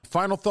zone.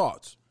 Final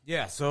thoughts.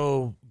 Yeah,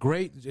 so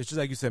great. It's just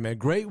like you said, man.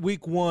 Great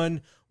week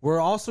 1. We're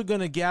also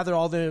going to gather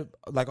all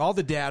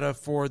the data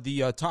for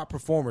the top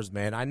performers,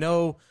 man. I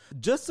know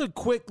just a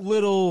quick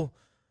little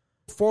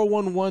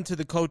 411 to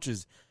the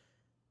coaches.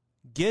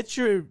 Get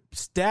your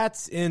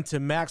stats into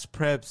Max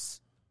Preps.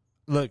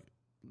 Look,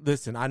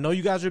 listen, I know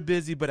you guys are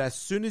busy, but as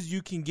soon as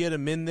you can get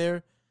them in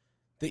there,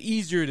 the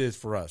easier it is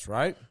for us,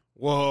 right?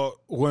 Well,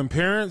 when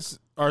parents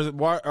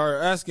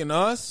are asking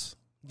us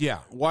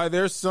why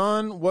their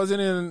son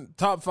wasn't in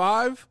top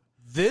 5,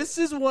 this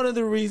is one of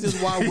the reasons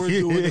why we're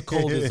doing the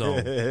coldest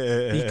zone.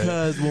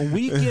 Because when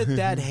we get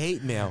that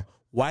hate mail,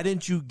 why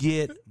didn't you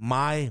get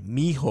my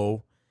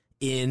mijo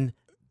in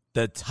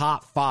the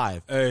top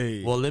 5?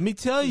 Hey. Well, let me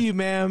tell you,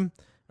 ma'am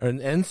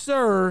and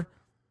sir,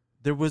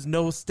 there was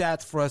no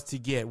stats for us to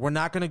get. We're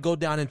not going to go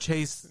down and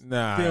chase film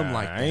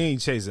like that. I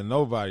ain't chasing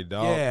nobody,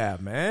 dog. Yeah,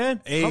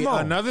 man. Hey, Come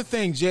on. another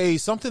thing, Jay,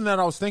 something that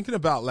I was thinking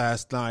about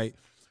last night.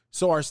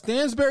 So our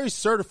Stansberry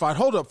certified,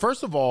 hold up.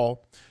 First of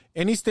all,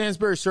 any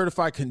Stansberry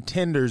certified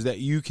contenders that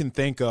you can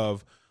think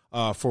of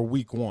for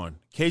week 1.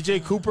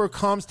 KJ Cooper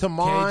comes to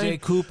mind.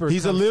 KJ Cooper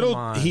he's comes a little to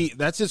mind.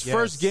 That's his Yes.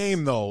 first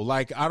game though.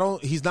 Like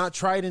he's not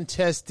tried and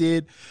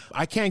tested.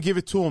 I can't give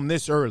it to him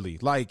this early.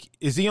 Like,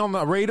 is he on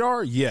the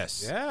radar?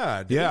 Yes.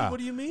 Yeah, dude, Yeah. what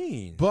do you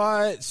mean?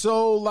 But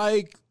so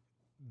like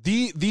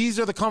these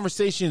are the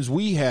conversations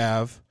we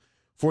have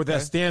for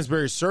that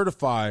Stansberry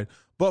certified.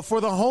 But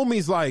for the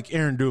homies like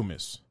Aaron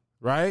Dumas,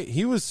 right?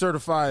 He was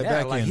certified Yeah,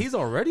 back like in he's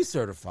already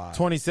certified.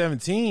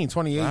 2017,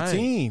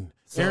 2018. Right.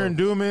 So- Aaron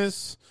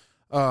Dumas,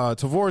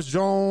 Tavoris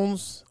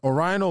Jones,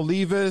 Orion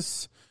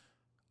Olivas,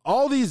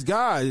 all these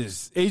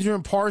guys,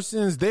 Adrian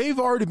Parsons, they've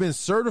already been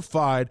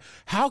certified.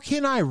 How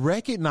can I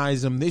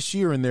recognize them this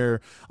year in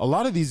a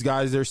lot of these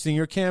guys, their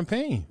senior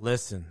campaign?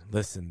 Listen.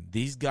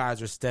 These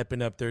guys are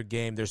stepping up their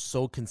game. They're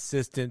so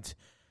consistent.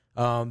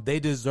 They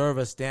deserve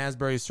a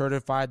Stansberry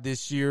certified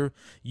this year.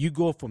 You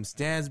go from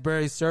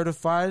Stansberry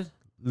certified,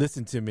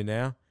 listen to me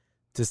now,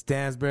 to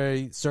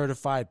Stansberry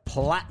certified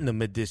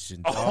platinum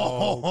edition.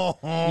 Oh,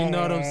 you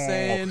know what I'm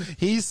saying?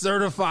 He's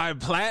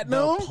certified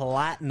platinum? The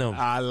platinum.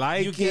 I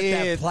like you get it.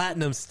 that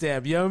platinum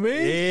stamp. You know what I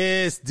mean?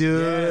 Yes,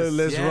 dude. Yes,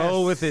 Let's yes.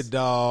 roll with it,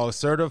 dog.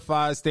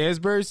 Certified,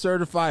 Stansberry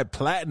certified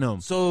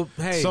platinum. So,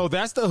 hey. So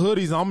that's the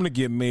hoodies I'm going to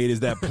get made is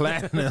that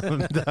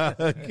platinum,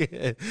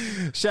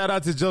 dog. Shout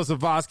out to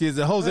Joseph Vasquez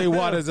and Jose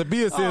Waters at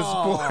BSN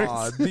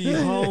Sports. The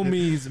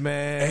homies,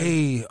 man.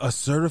 Hey, a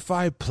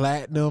certified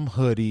platinum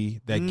hoodie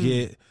that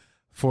get,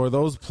 for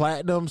those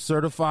platinum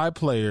certified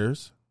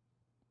players,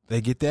 they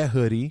get that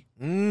hoodie.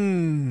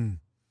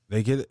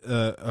 They get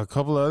a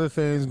couple of other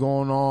things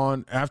going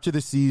on after the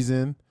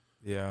season.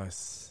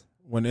 Yes.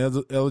 When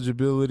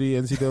eligibility,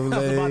 NCAA. I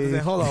was about to say,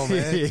 hold on,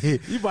 man.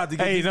 You about to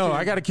get Hey, this no, shit.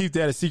 I got to keep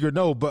that a secret.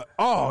 No, but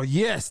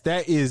yes,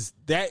 that is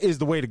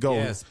the way to go.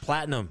 Yes,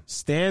 platinum.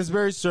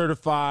 Stansberry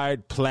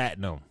certified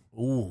platinum.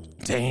 Ooh,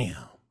 Damn.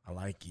 I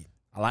like it.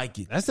 I like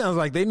it. That sounds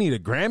like they need a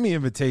Grammy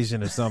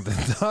invitation or something,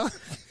 dog.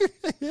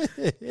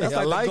 That's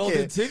like the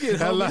golden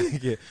ticket, I homie.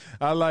 like it.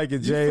 I like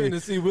it, You Jay.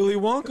 finna see Willy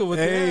Wonka with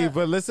Hey, that.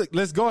 but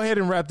let's go ahead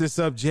and wrap this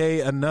up,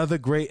 Jay. Another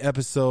great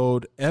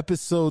episode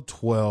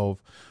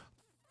 12.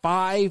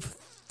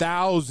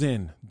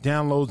 5,000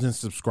 downloads and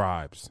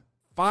subscribes.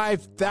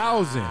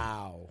 5,000.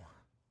 Wow.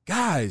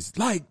 Guys,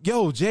 like,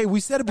 yo, Jay, we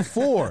said it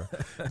before.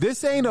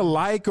 This ain't a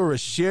like or a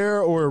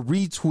share or a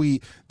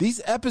retweet. These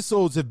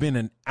episodes have been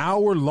an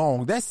hour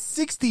long. That's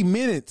 60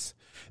 minutes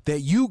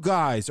that you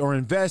guys are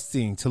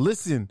investing to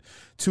listen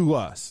to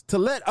us, to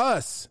let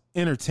us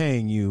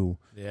entertain you.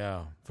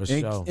 Yeah, for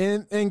And,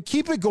 sure. and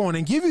keep it going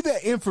and give you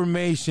that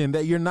information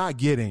that you're not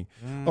getting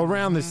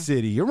around the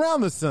city,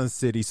 around the Sun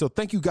City. So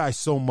thank you guys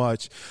so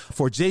much.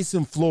 For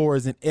Jason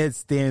Flores and Ed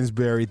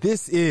Stansberry,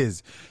 this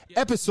is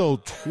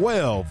episode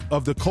 12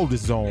 of The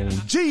Coldest Zone.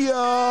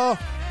 Gia!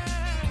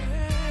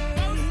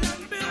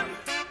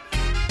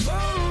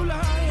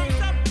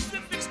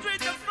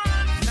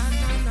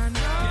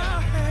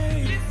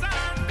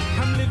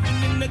 I'm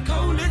living in the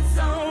coldest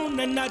zone,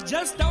 and I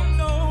just don't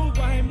know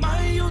why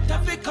my youth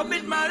have to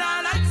commit murder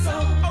like so.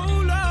 Oh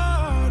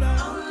Lord,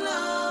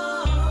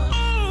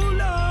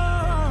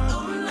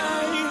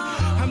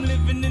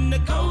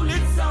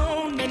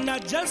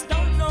 just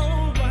don't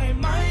know why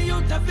my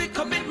youth have to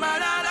commit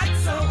murder like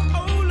so.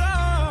 Oh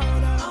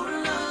Lord, oh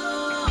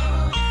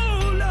Lord,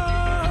 oh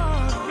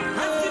Lord.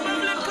 I see my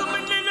blood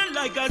coming in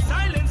like a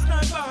silent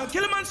sniper.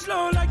 Kill him on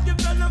slow like the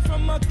venom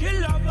from a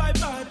killer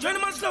viper. Join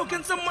him on slow,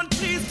 can someone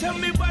please tell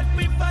me what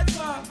we fight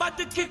for? About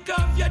to kick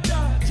off your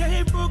door.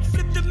 J. Brook,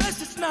 flip the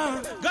message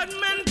now.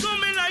 Gunmen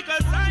coming like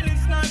a silent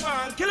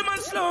sniper. Kill him on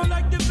slow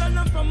like the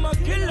venom from a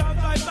killer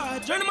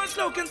viper. Join him on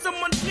slow, can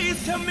someone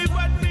please tell me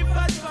what we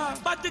fight for?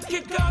 About to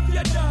kick off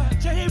your door.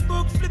 J.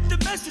 Brook, flip the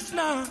message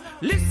now.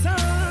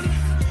 Listen,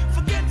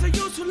 forget to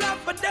use who love,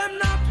 but them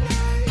not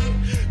play.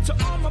 To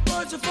all my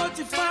boys of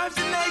 45s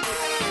and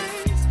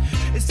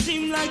 80s. It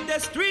seems like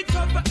there's street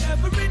cover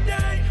every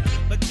day,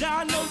 but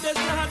y'all know there's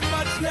not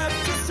much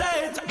left to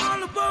say. To all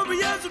the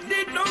warriors who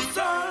did no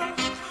song,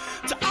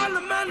 to all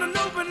the men who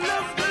know and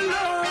love the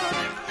Lord,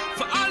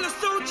 for all the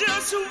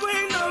soldiers who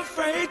ain't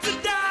afraid to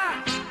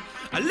die.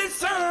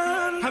 Listen,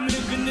 I'm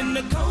living in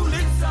the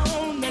coldest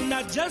zone, and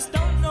I just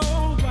don't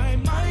know why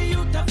my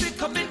youth have to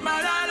commit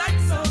murder like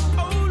so.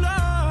 Oh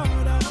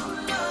Lord,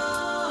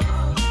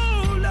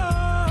 oh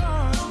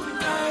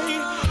Lord, hey,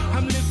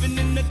 I'm living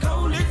in the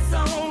coldest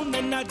zone,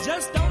 and I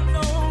just don't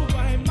know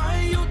why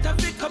my youth have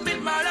to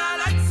commit murder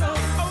like so.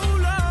 Oh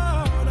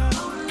Lord,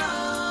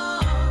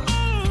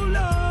 oh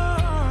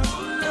Lord,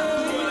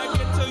 hey, I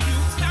get to you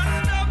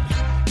stand up,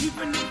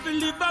 even if you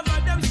live over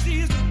them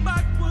seas, the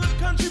backward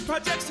country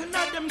projects in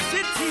all them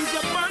cities,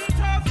 you're born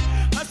tough.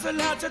 Hustle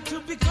harder to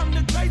become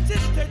the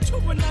greatest. They're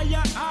true and I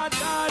are hard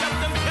of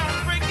them can't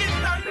break it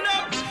stand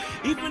up.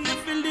 Even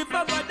if you live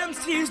over them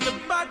seas, the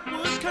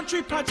backward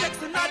country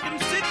projects in all them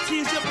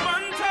cities, you're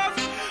born tough.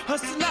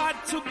 Hustle hard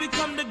to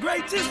become the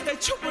greatest. They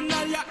true and I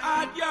are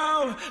hard,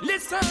 yo.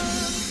 Listen,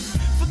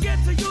 forget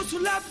to use who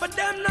laugh, but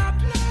them not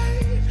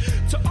play.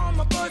 To all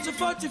my boys of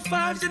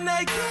 45s and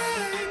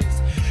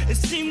AKs, it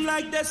seems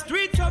like there's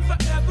street cover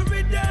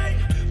every day,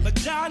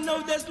 but y'all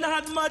know there's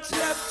not much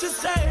left to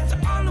say. To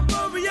all the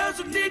warriors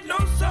who need no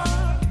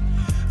sword,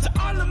 to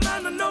all the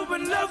men who know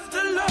and love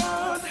the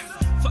Lord,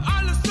 for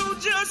all the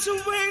soldiers who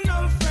ain't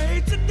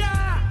afraid to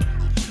die.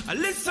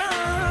 Listen,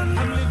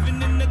 I'm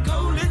living in the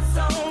coldest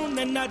zone,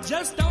 and I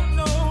just don't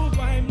know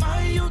why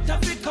my youth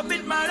have to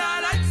commit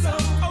murder like so.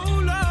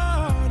 Oh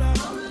Lord,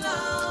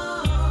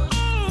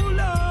 oh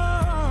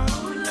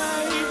Lord,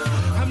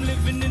 hey, I'm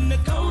living in the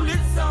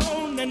coldest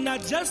zone, and I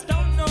just don't